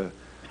the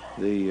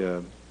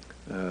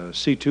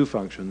C2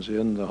 functions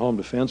in the Home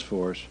Defense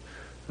Force,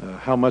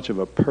 how much of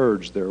a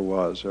purge there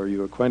was. Are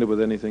you acquainted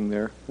with anything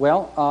there?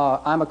 Well,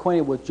 I'm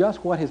acquainted with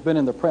just what has been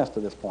in the press to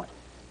this point.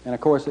 And of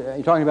course,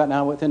 you're talking about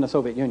now within the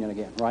Soviet Union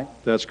again, right?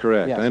 That's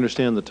correct. Yes. I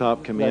understand the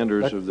top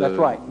commanders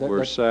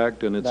were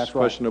sacked, and it's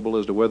questionable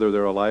as to whether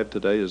they're alive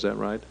today. Is that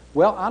right?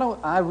 Well,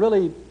 I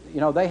really,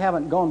 they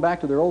haven't gone back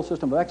to their old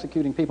system of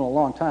executing people in a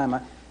long time.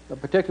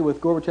 Particularly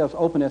with Gorbachev's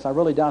openness, I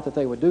really doubt that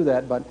they would do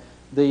that. But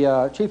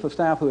the chief of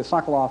staff, who is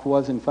Sokolov,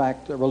 was in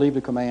fact relieved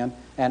of command,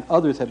 and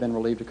others have been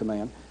relieved of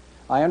command.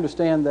 I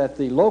understand that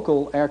the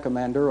local air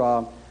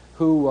commander,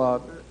 who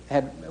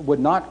would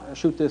not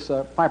shoot this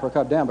Piper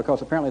Cub down,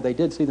 because apparently they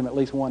did see them at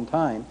least one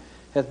time,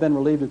 has been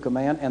relieved of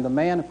command, and the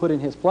man put in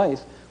his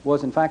place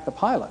was in fact the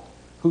pilot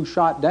who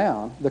shot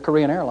down the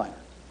Korean airliner.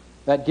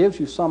 That gives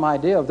you some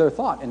idea of their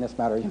thought in this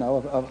matter,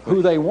 of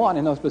who they want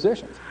in those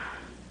positions.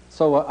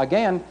 So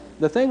again,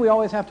 the thing we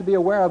always have to be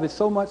aware of is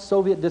so much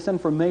Soviet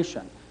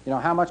disinformation.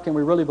 How much can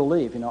we really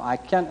believe? I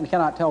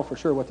cannot tell for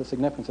sure what the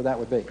significance of that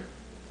would be.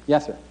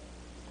 Yes, sir.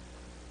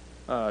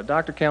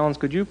 Dr. Callens,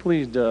 could you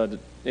please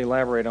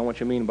elaborate on what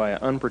you mean by an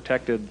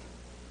unprotected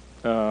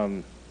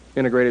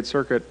integrated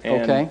circuit?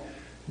 And okay.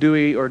 Do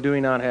we or do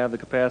we not have the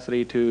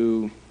capacity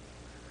to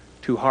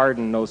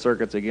harden those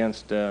circuits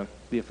against the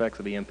effects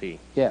of EMP?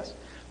 Yes.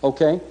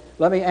 Okay.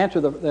 Let me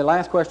answer the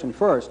last question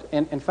first.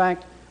 In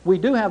fact, we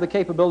do have the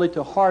capability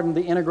to harden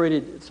the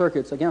integrated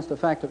circuits against the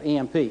effect of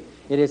EMP. It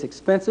is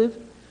expensive,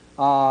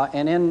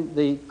 and in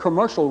the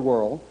commercial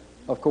world,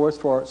 of course,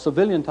 for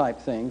civilian-type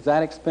things,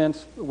 that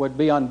expense would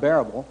be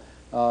unbearable.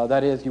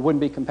 That is, you wouldn't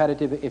be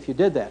competitive if you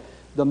did that.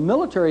 The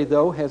military,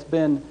 though, has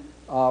been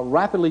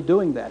rapidly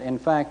doing that. In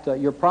fact,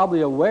 you're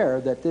probably aware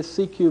that this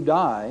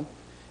C3I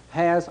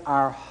has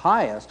our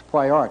highest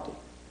priority.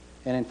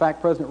 And in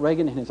fact, President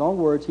Reagan, in his own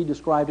words, he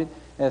described it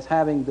as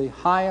having the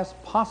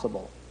highest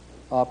possible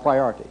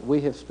priority.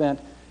 We have spent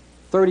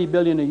 $30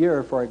 billion a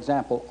year, for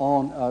example,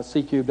 on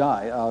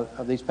C3I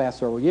of these past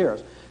several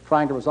years,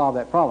 trying to resolve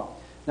that problem.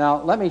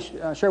 Now, let me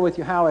share with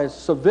you how, as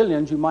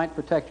civilians, you might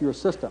protect your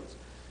systems.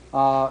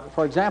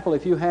 For example,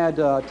 if you had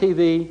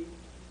TV,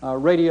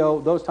 radio,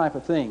 those type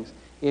of things,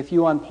 if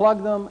you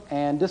unplug them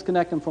and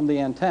disconnect them from the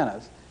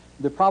antennas,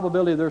 the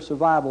probability of their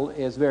survival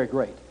is very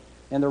great.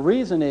 And the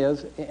reason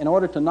is, in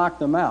order to knock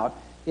them out,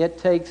 it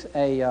takes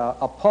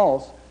a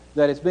pulse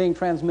that is being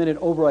transmitted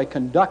over a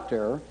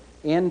conductor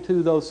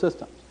into those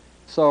systems.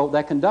 So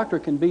that conductor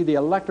can be the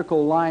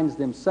electrical lines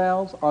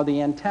themselves or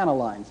the antenna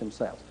lines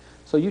themselves.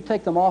 So you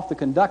take them off the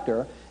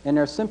conductor, and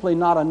there's simply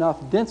not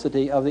enough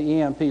density of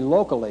the EMP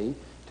locally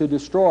to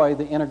destroy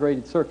the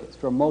integrated circuits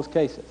for most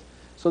cases.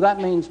 So that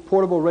means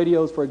portable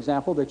radios, for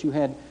example, that you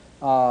had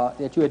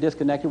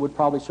disconnected would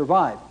probably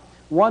survive.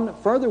 One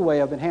further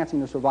way of enhancing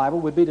their survival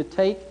would be to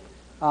take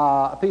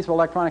a piece of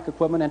electronic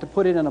equipment and to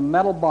put it in a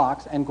metal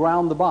box and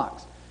ground the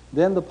box.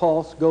 Then the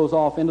pulse goes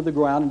off into the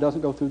ground and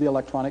doesn't go through the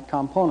electronic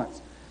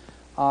components.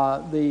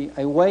 A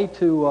way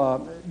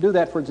to do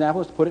that, for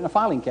example, is to put it in a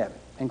filing cabinet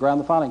and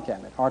ground the filing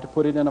cabinet, or to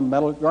put it in a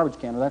metal garbage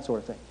can or that sort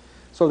of thing.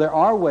 So there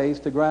are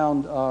ways to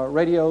ground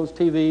radios,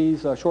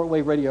 TVs,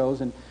 shortwave radios,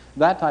 and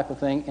that type of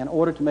thing in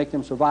order to make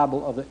them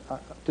survivable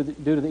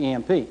due to the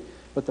EMP.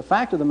 But the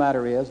fact of the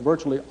matter is,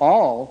 virtually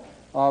all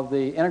of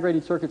the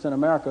integrated circuits in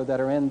America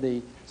that are in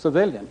the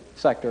civilian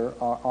sector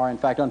are in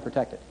fact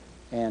unprotected,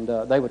 and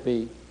they would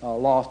be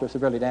lost or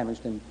severely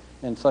damaged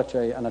in such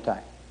an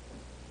attack.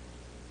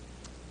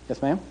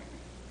 Yes, ma'am?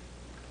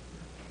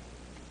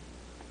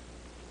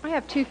 I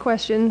have two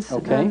questions.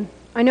 Okay.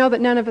 I know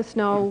that none of us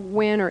know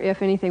when or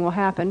if anything will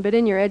happen, but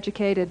in your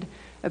educated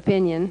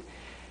opinion,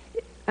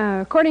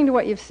 according to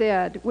what you've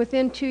said,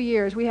 within 2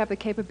 years we have the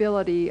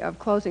capability of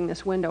closing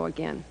this window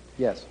again.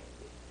 Yes.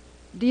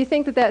 Do you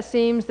think that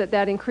seems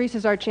that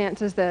increases our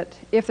chances that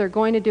if they're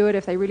going to do it,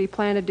 if they really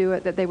plan to do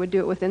it, that they would do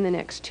it within the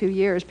next 2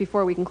 years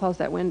before we can close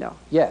that window?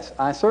 Yes,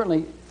 I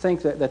certainly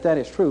think that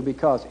is true,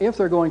 because if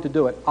they're going to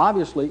do it,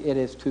 obviously it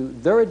is to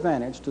their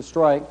advantage to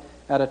strike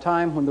at a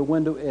time when the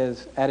window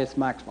is at its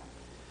maximum.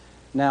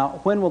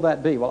 Now, when will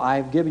that be? Well,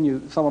 I've given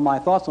you some of my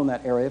thoughts on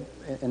that area,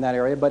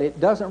 but it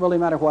doesn't really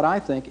matter what I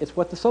think, it's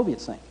what the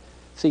Soviets think.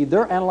 See,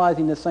 they're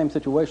analyzing this same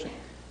situation,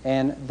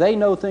 and they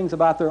know things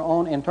about their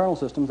own internal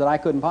systems that I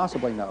couldn't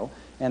possibly know,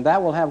 and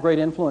that will have great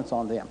influence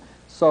on them.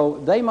 So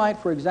they might,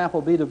 for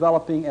example, be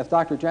developing, as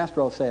Dr.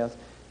 Jastrow says,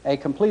 a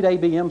complete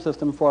ABM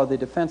system for the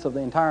defense of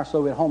the entire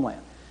Soviet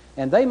homeland.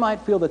 And they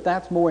might feel that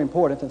that's more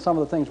important than some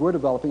of the things we're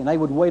developing, and they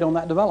would wait on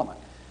that development.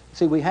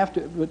 See, we have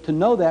to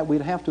know that,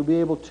 we'd have to be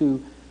able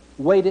to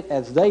weight it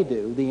as they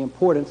do, the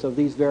importance of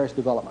these various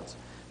developments.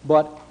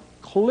 But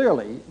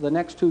clearly, the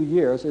next 2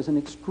 years is an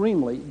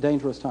extremely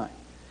dangerous time.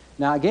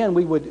 Now, again,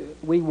 we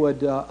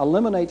would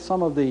eliminate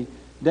some of the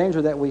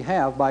danger that we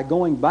have by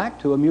going back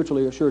to a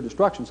mutually assured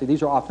destruction. See,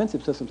 these are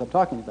offensive systems I'm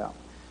talking about.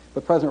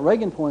 But President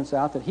Reagan points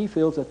out that he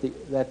feels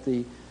that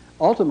the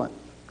ultimate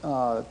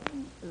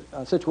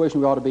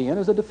situation we ought to be in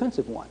is a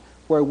defensive one,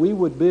 where we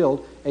would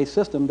build a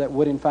system that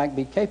would in fact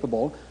be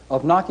capable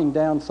of knocking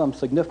down some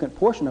significant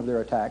portion of their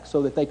attack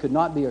so that they could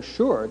not be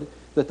assured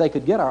that they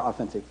could get our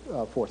offensive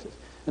forces.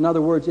 In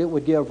other words, it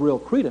would give real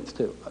credence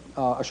to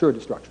assured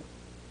destruction,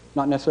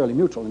 not necessarily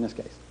mutual in this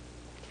case.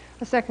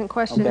 A second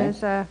question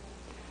is,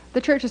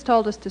 the church has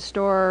told us to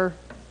store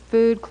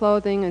food,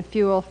 clothing, and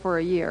fuel for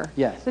a year.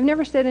 Yes. They've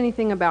never said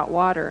anything about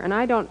water, and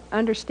I don't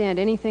understand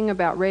anything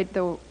about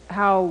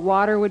how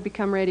water would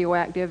become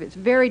radioactive. It's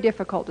very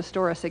difficult to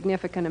store a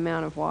significant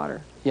amount of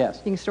water. Yes.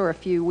 You can store a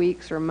few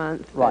weeks or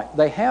months. Right.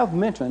 They have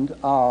mentioned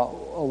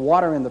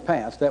water in the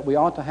past, that we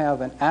ought to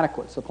have an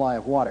adequate supply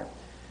of water.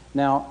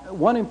 Now,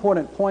 one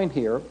important point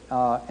here,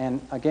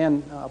 and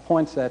again,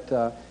 points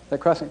that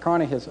Crescent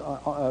Carney has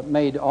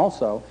made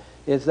also,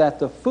 is that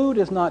the food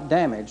is not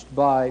damaged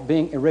by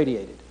being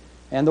irradiated.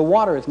 And the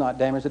water is not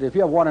damaged. That if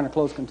you have water in a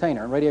closed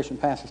container and radiation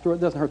passes through it,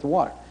 it doesn't hurt the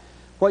water.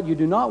 What you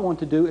do not want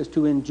to do is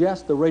to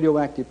ingest the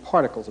radioactive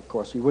particles, of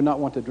course. You would not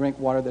want to drink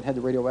water that had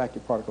the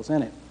radioactive particles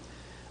in it.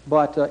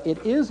 But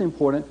it is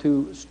important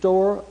to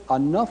store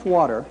enough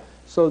water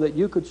so that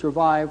you could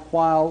survive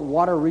while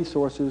water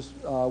resources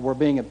were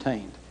being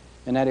obtained,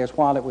 and that is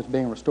while it was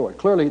being restored.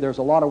 Clearly, there's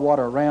a lot of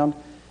water around,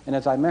 and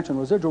as I mentioned,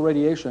 residual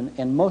radiation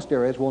in most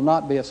areas will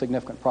not be a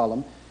significant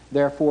problem.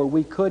 Therefore,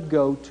 we could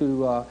go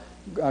to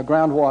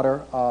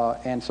groundwater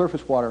and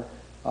surface water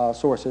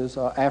sources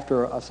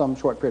after some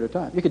short period of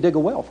time. You could dig a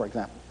well, for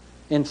example.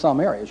 In some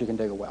areas, you can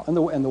dig a well,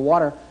 and the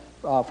water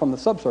from the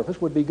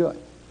subsurface would be good.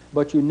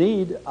 But you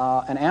need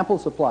an ample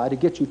supply to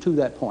get you to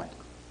that point.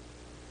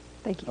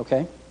 Thank you.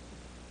 Okay?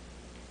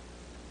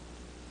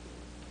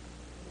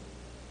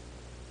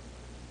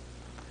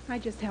 I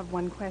just have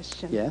one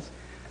question. Yes?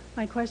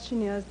 My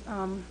question is,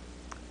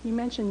 you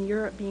mentioned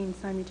Europe being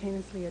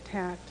simultaneously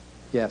attacked.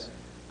 Yes.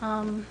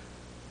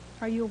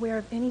 Are you aware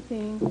of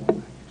anything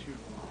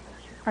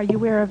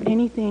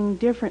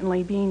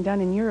differently being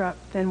done in Europe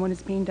than what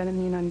is being done in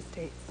the United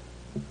States?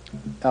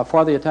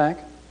 For the attack?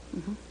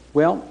 Mm-hmm.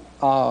 Well,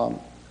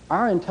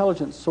 our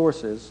intelligence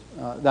sources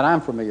that I'm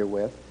familiar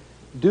with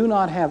do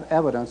not have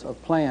evidence of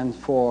plans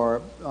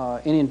for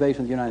any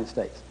invasion of the United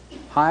States.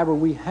 However,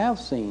 we have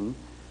seen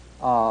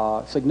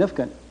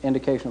significant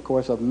indication, of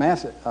course, of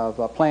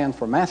plans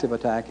for massive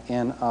attack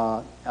in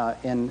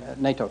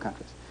NATO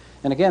countries.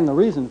 And again, the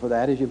reason for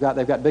that is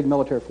they've got big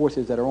military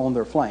forces that are on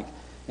their flank,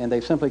 and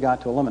they've simply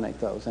got to eliminate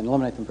those and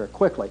eliminate them very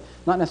quickly.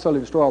 Not necessarily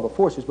destroy all the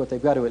forces, but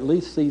they've got to at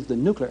least seize the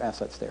nuclear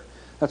assets there.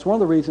 That's one of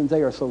the reasons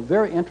they are so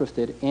very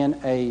interested in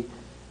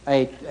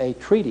a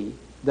treaty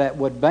that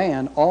would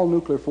ban all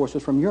nuclear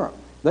forces from Europe.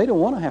 They don't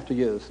want to have to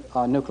use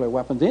nuclear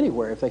weapons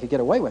anywhere if they could get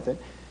away with it,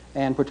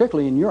 and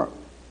particularly in Europe.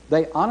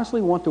 They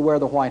honestly want to wear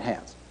the white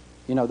hats.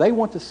 You know, they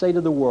want to say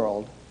to the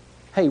world,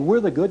 hey, we're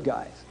the good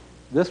guys.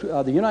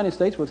 The United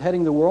States was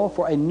heading the world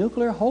for a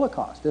nuclear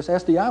holocaust. This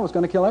SDI was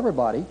going to kill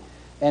everybody,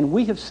 and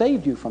we have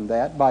saved you from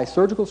that by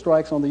surgical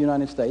strikes on the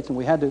United States, and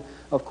we had to,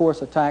 of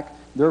course, attack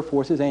their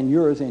forces and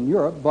yours in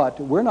Europe, but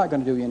we're not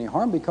going to do you any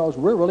harm because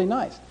we're really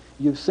nice.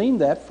 You've seen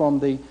that from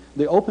the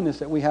openness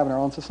that we have in our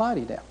own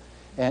society now.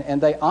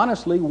 And they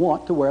honestly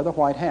want to wear the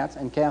white hats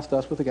and cast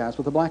us with the guys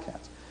with the black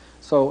hats.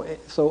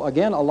 So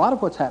again, a lot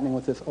of what's happening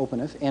with this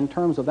openness in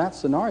terms of that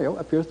scenario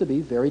appears to be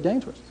very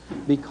dangerous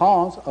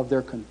because of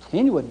their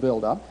continued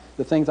buildup,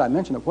 the things I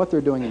mentioned of what they're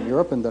doing in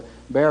Europe and the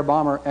bear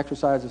bomber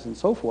exercises and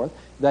so forth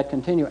that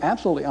continue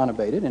absolutely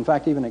unabated, in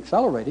fact even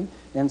accelerating,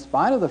 in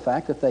spite of the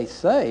fact that they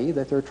say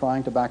that they're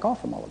trying to back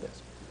off from all of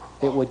this.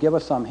 It would give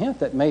us some hint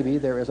that maybe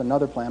there is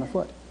another plan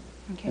afoot.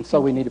 Okay, and so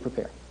we need to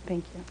prepare.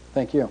 Thank you.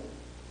 Thank you.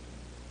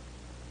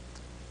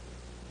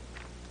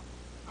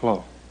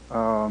 Hello.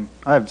 I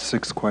have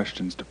 6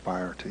 questions to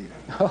fire to you.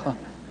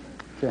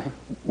 Okay.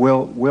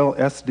 Will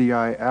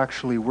SDI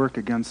actually work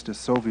against a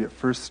Soviet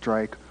first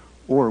strike,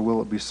 or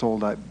will it be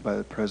sold out by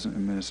the present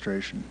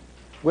administration?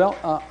 Well,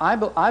 I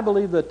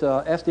believe that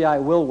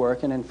SDI will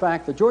work, and in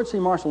fact, the George C.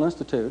 Marshall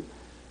Institute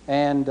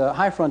and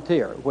High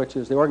Frontier, which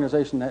is the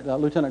organization that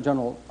Lieutenant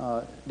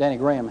General Danny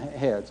Graham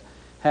heads,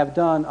 have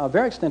done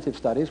very extensive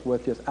studies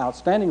with just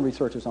outstanding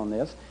researchers on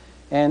this,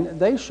 and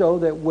they show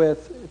that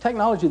with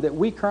technology that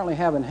we currently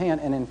have in hand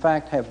and in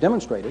fact have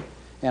demonstrated,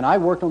 and I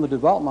worked on the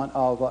development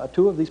of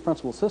 2 of these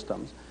principal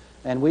systems,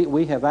 and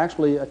we have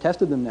actually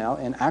tested them now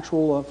in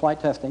actual flight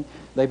testing.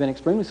 They've been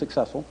extremely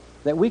successful,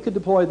 that we could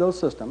deploy those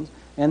systems,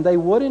 and they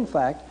would in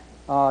fact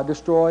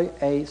destroy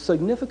a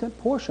significant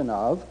portion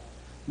of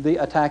the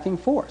attacking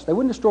force. They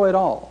wouldn't destroy it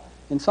all.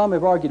 And some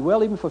have argued,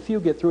 well, even if a few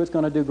get through, it's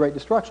going to do great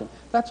destruction.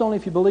 That's only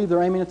if you believe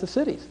they're aiming at the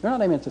cities. They're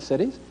not aiming at the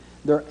cities.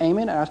 They're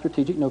aiming at our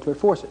strategic nuclear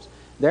forces.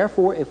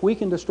 Therefore, if we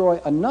can destroy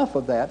enough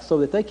of that so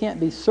that they can't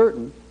be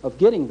certain of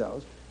getting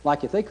those,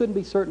 like if they couldn't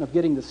be certain of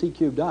getting the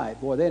C-cubed-I,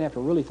 boy, they'd have to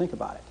really think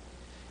about it.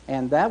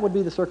 And that would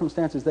be the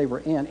circumstances they were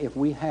in if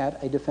we had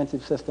a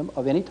defensive system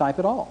of any type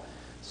at all.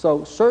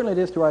 So certainly it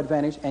is to our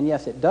advantage, and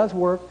yes, it does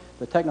work.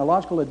 The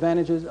technological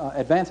advances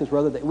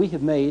that we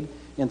have made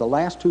in the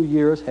last 2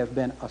 years have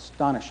been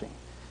astonishing.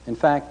 In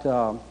fact,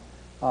 General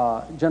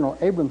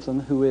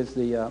Abramson, who is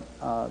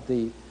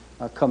the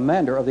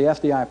commander of the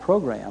SDI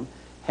program,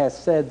 has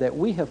said that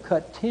we have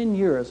cut 10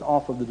 years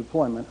off of the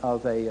deployment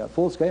of a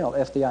full-scale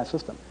SDI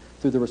system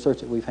through the research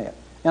that we've had.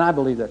 And I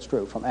believe that's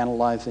true from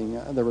analyzing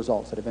the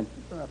results that have been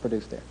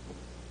produced there.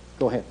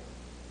 Go ahead.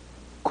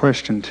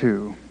 Question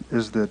 2.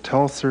 Is the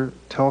Telsis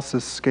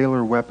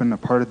scalar weapon a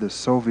part of the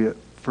Soviet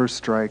first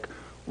strike,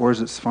 or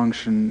is its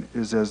function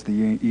is as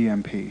the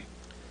EMP?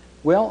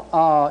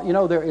 Well, you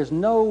know, there is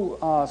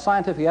no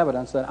scientific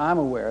evidence that I'm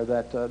aware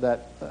that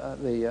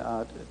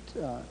the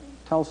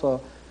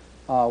Telsa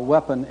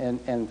weapon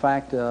in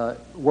fact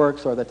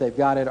works, or that they've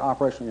got it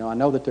operational. You know, I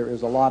know that there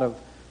is a lot of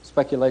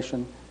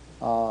speculation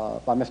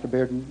by Mr.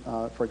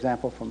 Bearden, for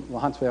example, from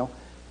Huntsville,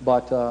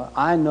 but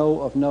I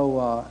know of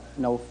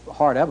no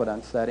hard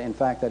evidence that in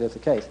fact that is the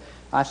case.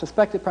 I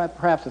suspect it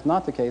perhaps is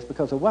not the case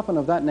because a weapon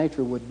of that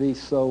nature would be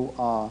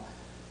so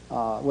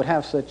would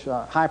have such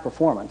high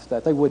performance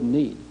that they wouldn't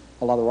need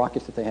a lot of the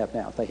rockets that they have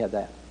now if they had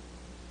that.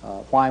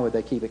 Why would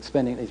they keep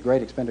expending these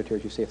great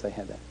expenditures, you see, if they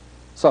had that?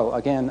 So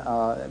again,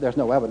 there's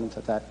no evidence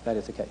that that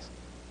is the case.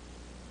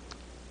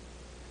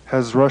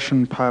 Has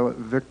Russian pilot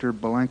Viktor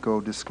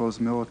Belenko disclosed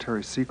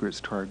military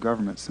secrets to our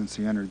government since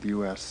he entered the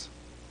U.S.?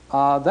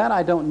 That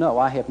I don't know.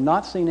 I have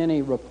not seen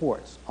any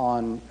reports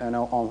on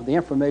the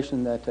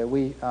information that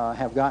we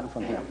have gotten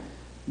from him.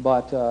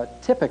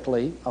 But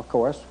typically, of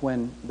course,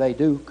 when they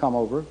do come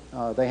over,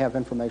 they have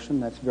information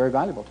that's very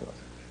valuable to us.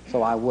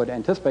 So I would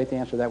anticipate the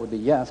answer to that would be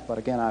yes, but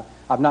again,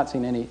 I've not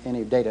seen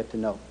any data to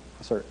know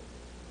for certain.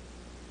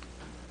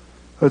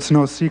 It's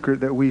no secret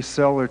that we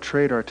sell or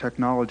trade our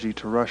technology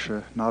to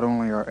Russia, not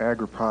only our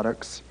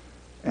agri-products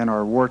and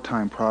our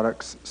wartime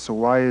products. So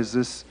why is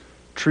this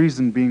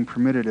treason being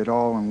permitted at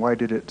all, and why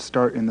did it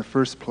start in the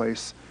first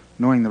place,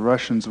 knowing the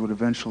Russians would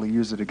eventually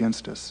use it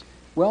against us?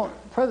 Well,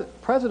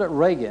 President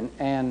Reagan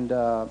and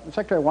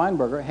Secretary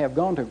Weinberger have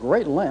gone to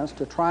great lengths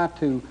to try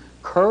to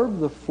curb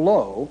the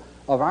flow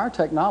of our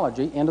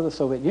technology into the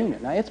Soviet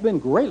Union. Now, it's been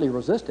greatly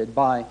resisted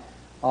by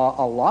a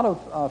lot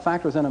of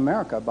factors in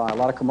America, by a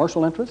lot of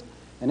commercial interest,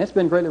 and it's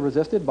been greatly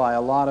resisted by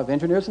a lot of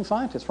engineers and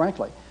scientists,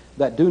 frankly,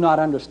 that do not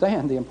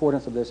understand the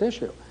importance of this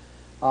issue.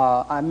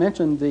 I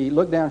mentioned the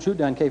look-down,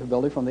 shoot-down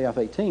capability from the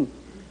F-18.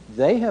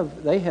 They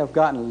have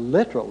gotten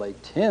literally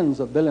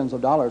tens of billions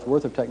of dollars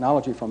worth of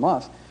technology from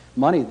us,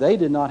 money they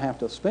did not have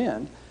to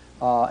spend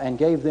and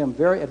gave them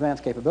very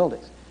advanced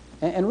capabilities.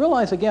 And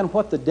realize again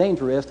what the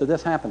danger is to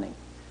this happening.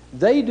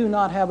 They do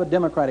not have a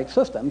democratic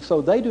system,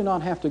 so they do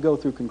not have to go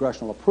through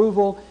congressional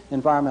approval,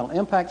 environmental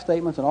impact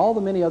statements, and all the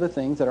many other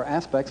things that are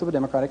aspects of a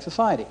democratic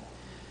society.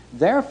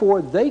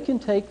 Therefore, they can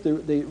take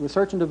the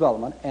research and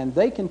development and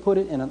they can put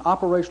it in an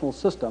operational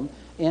system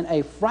in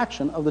a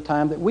fraction of the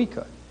time that we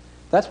could.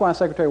 That's why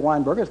Secretary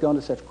Weinberger has gone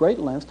to such great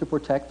lengths to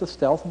protect the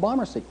stealth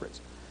bomber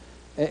secrets.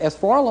 As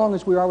far along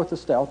as we are with the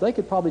stealth, they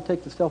could probably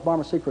take the stealth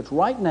bomber secrets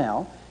right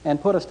now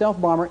and put a stealth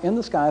bomber in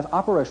the skies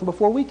operational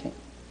before we can,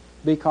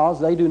 because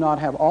they do not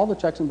have all the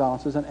checks and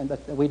balances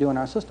that we do in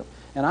our system.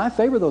 And I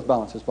favor those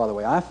balances, by the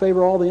way. I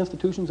favor all the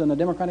institutions in a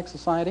democratic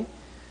society,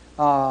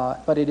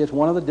 but it is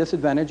one of the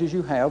disadvantages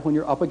you have when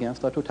you're up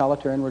against a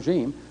totalitarian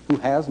regime who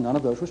has none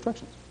of those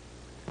restrictions.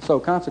 So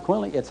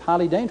consequently, it's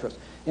highly dangerous.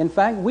 In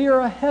fact, we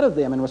are ahead of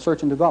them in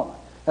research and development.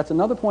 That's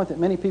another point that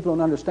many people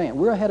don't understand.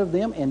 We're ahead of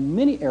them in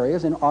many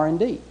areas in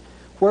R&D.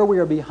 Where we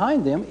are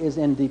behind them is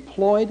in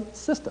deployed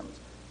systems.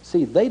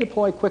 See, they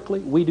deploy quickly,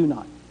 we do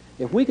not.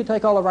 If we could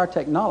take all of our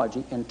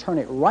technology and turn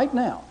it right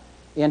now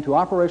into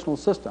operational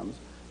systems,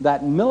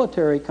 that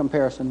military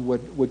comparison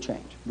would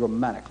change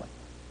dramatically.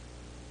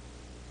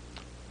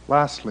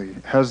 Lastly,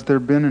 has there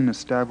been an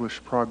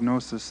established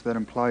prognosis that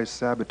implies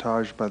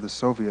sabotage by the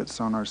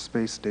Soviets on our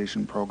space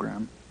station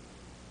program?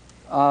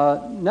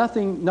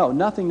 Nothing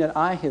that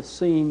I have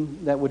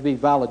seen that would be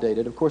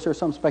validated. Of course, there's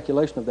some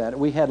speculation of that.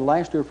 We had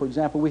last year, for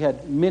example, we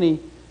had many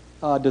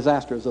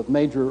disasters of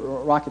major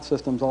rocket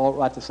systems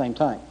all at the same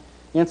time.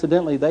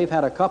 Incidentally, they've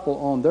had a couple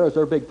on theirs.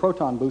 Their big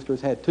proton boosters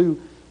had 2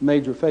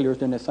 major failures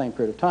during the same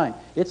period of time.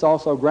 It's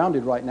also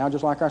grounded right now,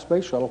 just like our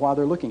space shuttle, while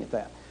they're looking at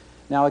that.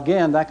 Now,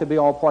 again, that could be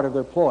all part of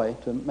their ploy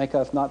to make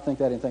us not think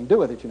that had anything to do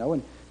with it,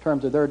 in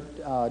terms of their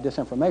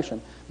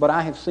disinformation. But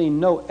I have seen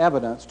no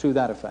evidence to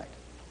that effect.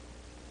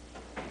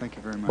 Thank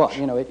you very much.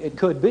 Well, it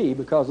could be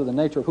because of the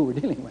nature of who we're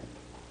dealing with.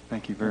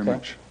 Thank you very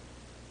much.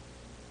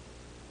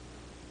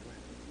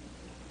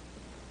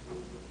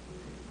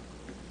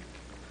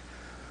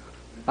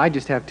 I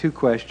just have 2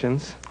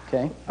 questions.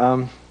 Okay.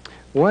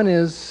 One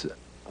is,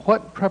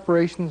 what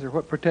preparations or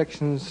what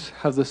protections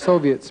have the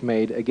Soviets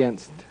made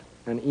against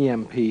an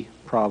EMP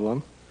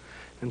problem?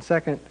 And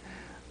second,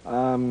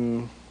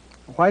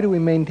 why do we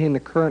maintain the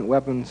current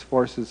weapons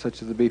forces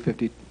such as the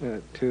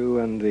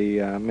B-52 and the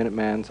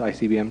Minutemans,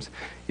 ICBMs,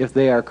 if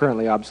they are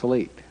currently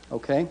obsolete?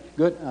 Okay,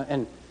 good.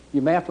 And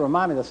you may have to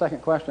remind me of the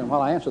second question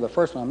while I answer the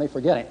first one. I may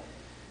forget it.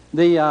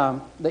 The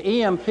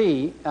EMP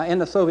in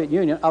the Soviet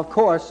Union, of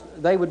course,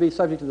 they would be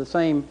subject to the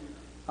same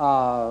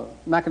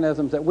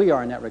mechanisms that we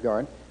are in that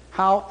regard.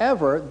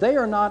 However, they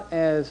are not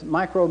as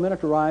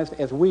micro-miniaturized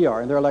as we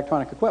are in their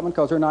electronic equipment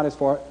because they're not as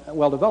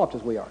well developed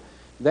as we are.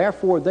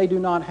 Therefore, they do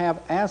not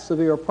have as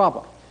severe a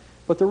problem.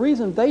 But the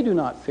reason they do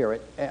not fear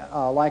it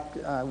like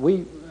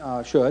we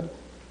should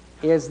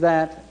is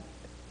that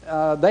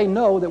they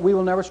know that we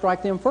will never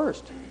strike them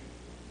first.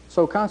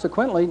 So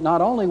consequently,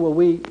 not only will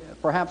we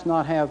perhaps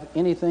not have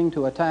anything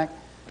to attack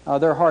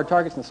their hard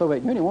targets in the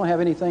Soviet Union, won't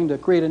have anything to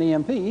create an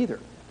EMP either.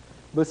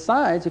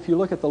 Besides, if you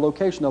look at the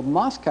location of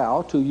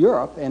Moscow to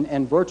Europe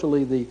and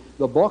virtually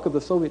the bulk of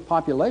the Soviet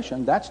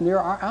population, that's near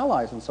our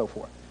allies and so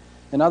forth.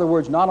 In other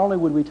words, not only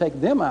would we take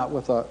them out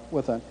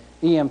with an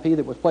EMP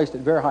that was placed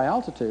at very high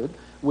altitude,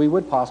 we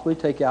would possibly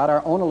take out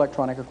our own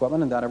electronic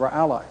equipment and that of our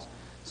allies.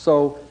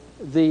 So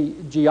the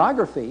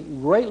geography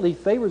greatly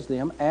favors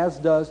them, as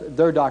does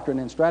their doctrine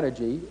and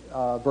strategy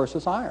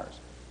versus ours.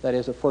 That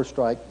is, a first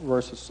strike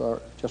versus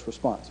just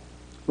response.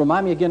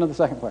 Remind me again of the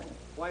second question.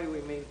 Why do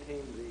we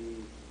maintain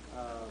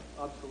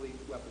the obsolete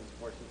weapons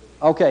forces?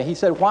 Okay, he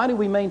said, why do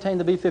we maintain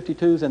the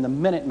B-52s and the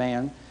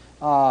Minuteman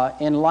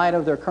in light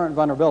of their current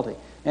vulnerability?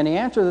 And the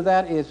answer to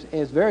that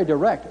is very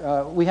direct.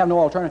 We have no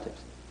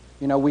alternatives.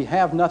 We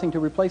have nothing to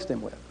replace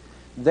them with.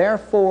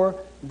 Therefore,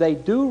 they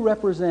do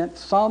represent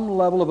some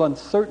level of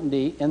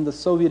uncertainty in the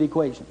Soviet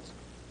equations.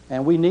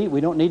 And we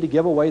don't need to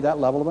give away that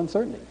level of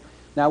uncertainty.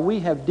 Now, we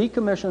have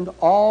decommissioned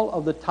all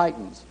of the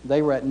Titans.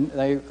 They were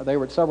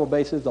at several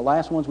bases. The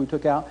last ones we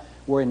took out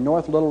were in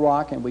North Little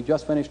Rock, and we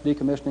just finished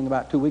decommissioning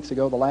about 2 weeks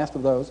ago, the last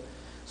of those.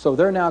 So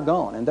they're now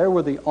gone. And they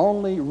were the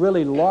only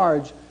really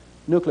large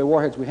nuclear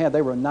warheads we had.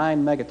 They were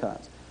 9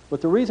 megatons.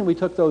 But the reason we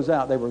took those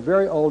out, they were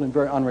very old and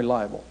very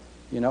unreliable.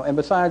 And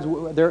besides,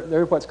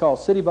 they're what's called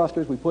city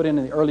busters we put in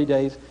the early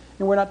days,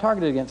 and we're not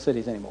targeted against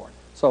cities anymore.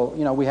 So,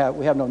 we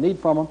have no need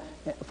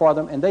for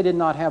them, and they did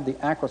not have the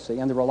accuracy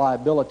and the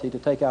reliability to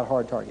take out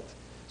hard targets.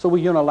 So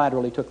we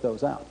unilaterally took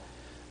those out.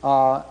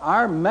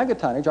 Our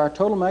megatonnage, our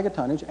total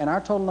megatonnage, and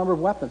our total number of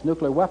weapons,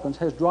 nuclear weapons,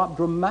 has dropped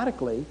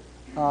dramatically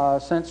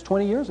since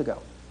 20 years ago.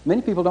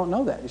 Many people don't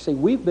know that. You see,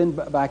 we've been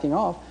backing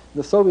off.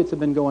 The Soviets have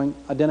been going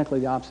identically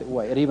the opposite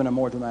way, at even a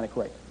more dramatic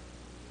rate.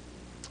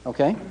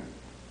 Okay?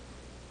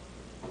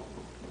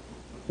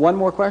 One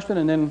more question,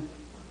 and then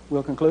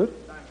we'll conclude.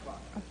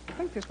 I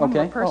think there's one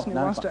more person who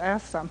wants to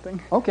ask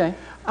something. Okay.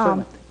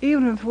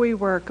 Even if we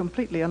were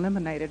completely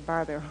eliminated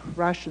by the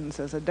Russians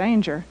as a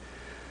danger,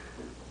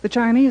 The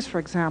Chinese, for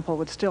example,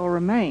 would still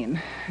remain,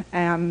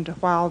 and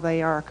while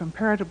they are a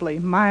comparatively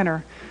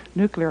minor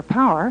nuclear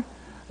power,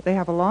 they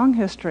have a long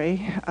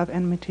history of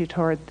enmity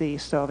toward the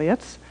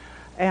Soviets,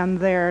 and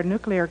their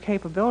nuclear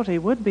capability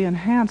would be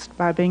enhanced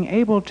by being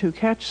able to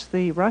catch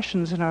the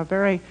Russians in a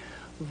very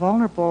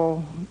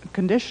vulnerable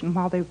condition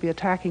while they would be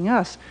attacking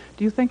us.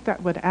 Do you think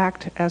that would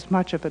act as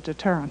much of a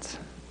deterrence?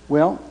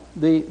 Well,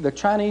 the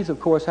Chinese,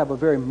 of course, have a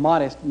very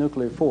modest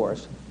nuclear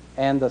force,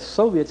 and the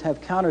Soviets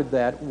have countered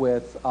that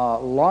with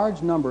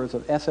large numbers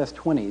of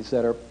SS-20s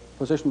that are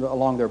positioned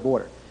along their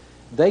border.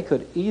 They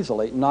could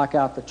easily knock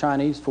out the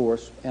Chinese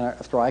force in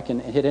a strike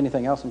and hit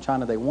anything else in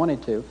China they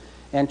wanted to,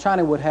 and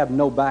China would have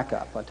no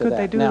backup to that. Could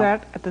they do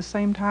that at the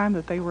same time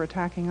that they were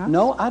attacking us?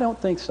 No, I don't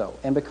think so.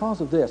 And because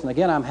of this, and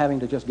again, I'm having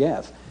to just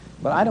guess,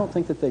 but I don't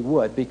think that they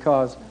would,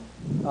 because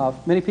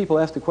many people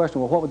ask the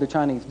question, well, what would the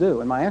Chinese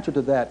do? And my answer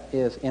to that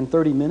is in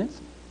 30 minutes,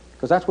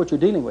 because that's what you're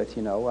dealing with,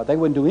 you know. They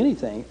wouldn't do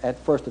anything at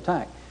first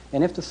attack.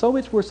 And if the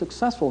Soviets were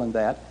successful in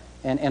that,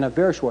 and in a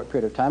very short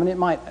period of time,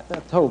 and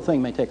the whole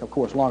thing may take, of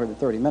course, longer than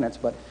 30 minutes,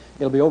 but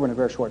it'll be over in a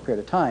very short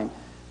period of time,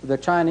 the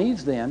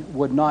Chinese then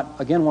would not,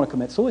 again, want to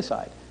commit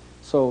suicide.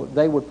 So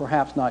they would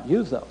perhaps not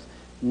use those.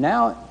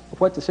 Now,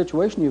 what the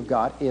situation you've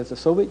got is the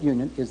Soviet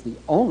Union is the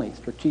only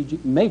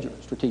major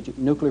strategic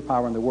nuclear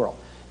power in the world.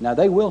 Now,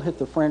 they will hit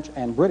the French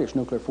and British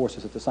nuclear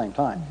forces at the same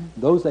time.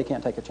 Mm-hmm. Those they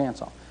can't take a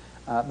chance on.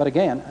 But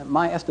again,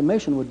 my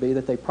estimation would be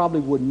that they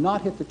probably would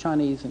not hit the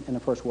Chinese in the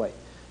first wave.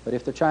 But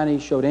if the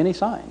Chinese showed any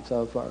signs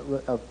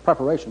of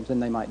preparations,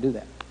 then they might do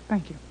that.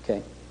 Thank you.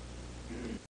 Okay.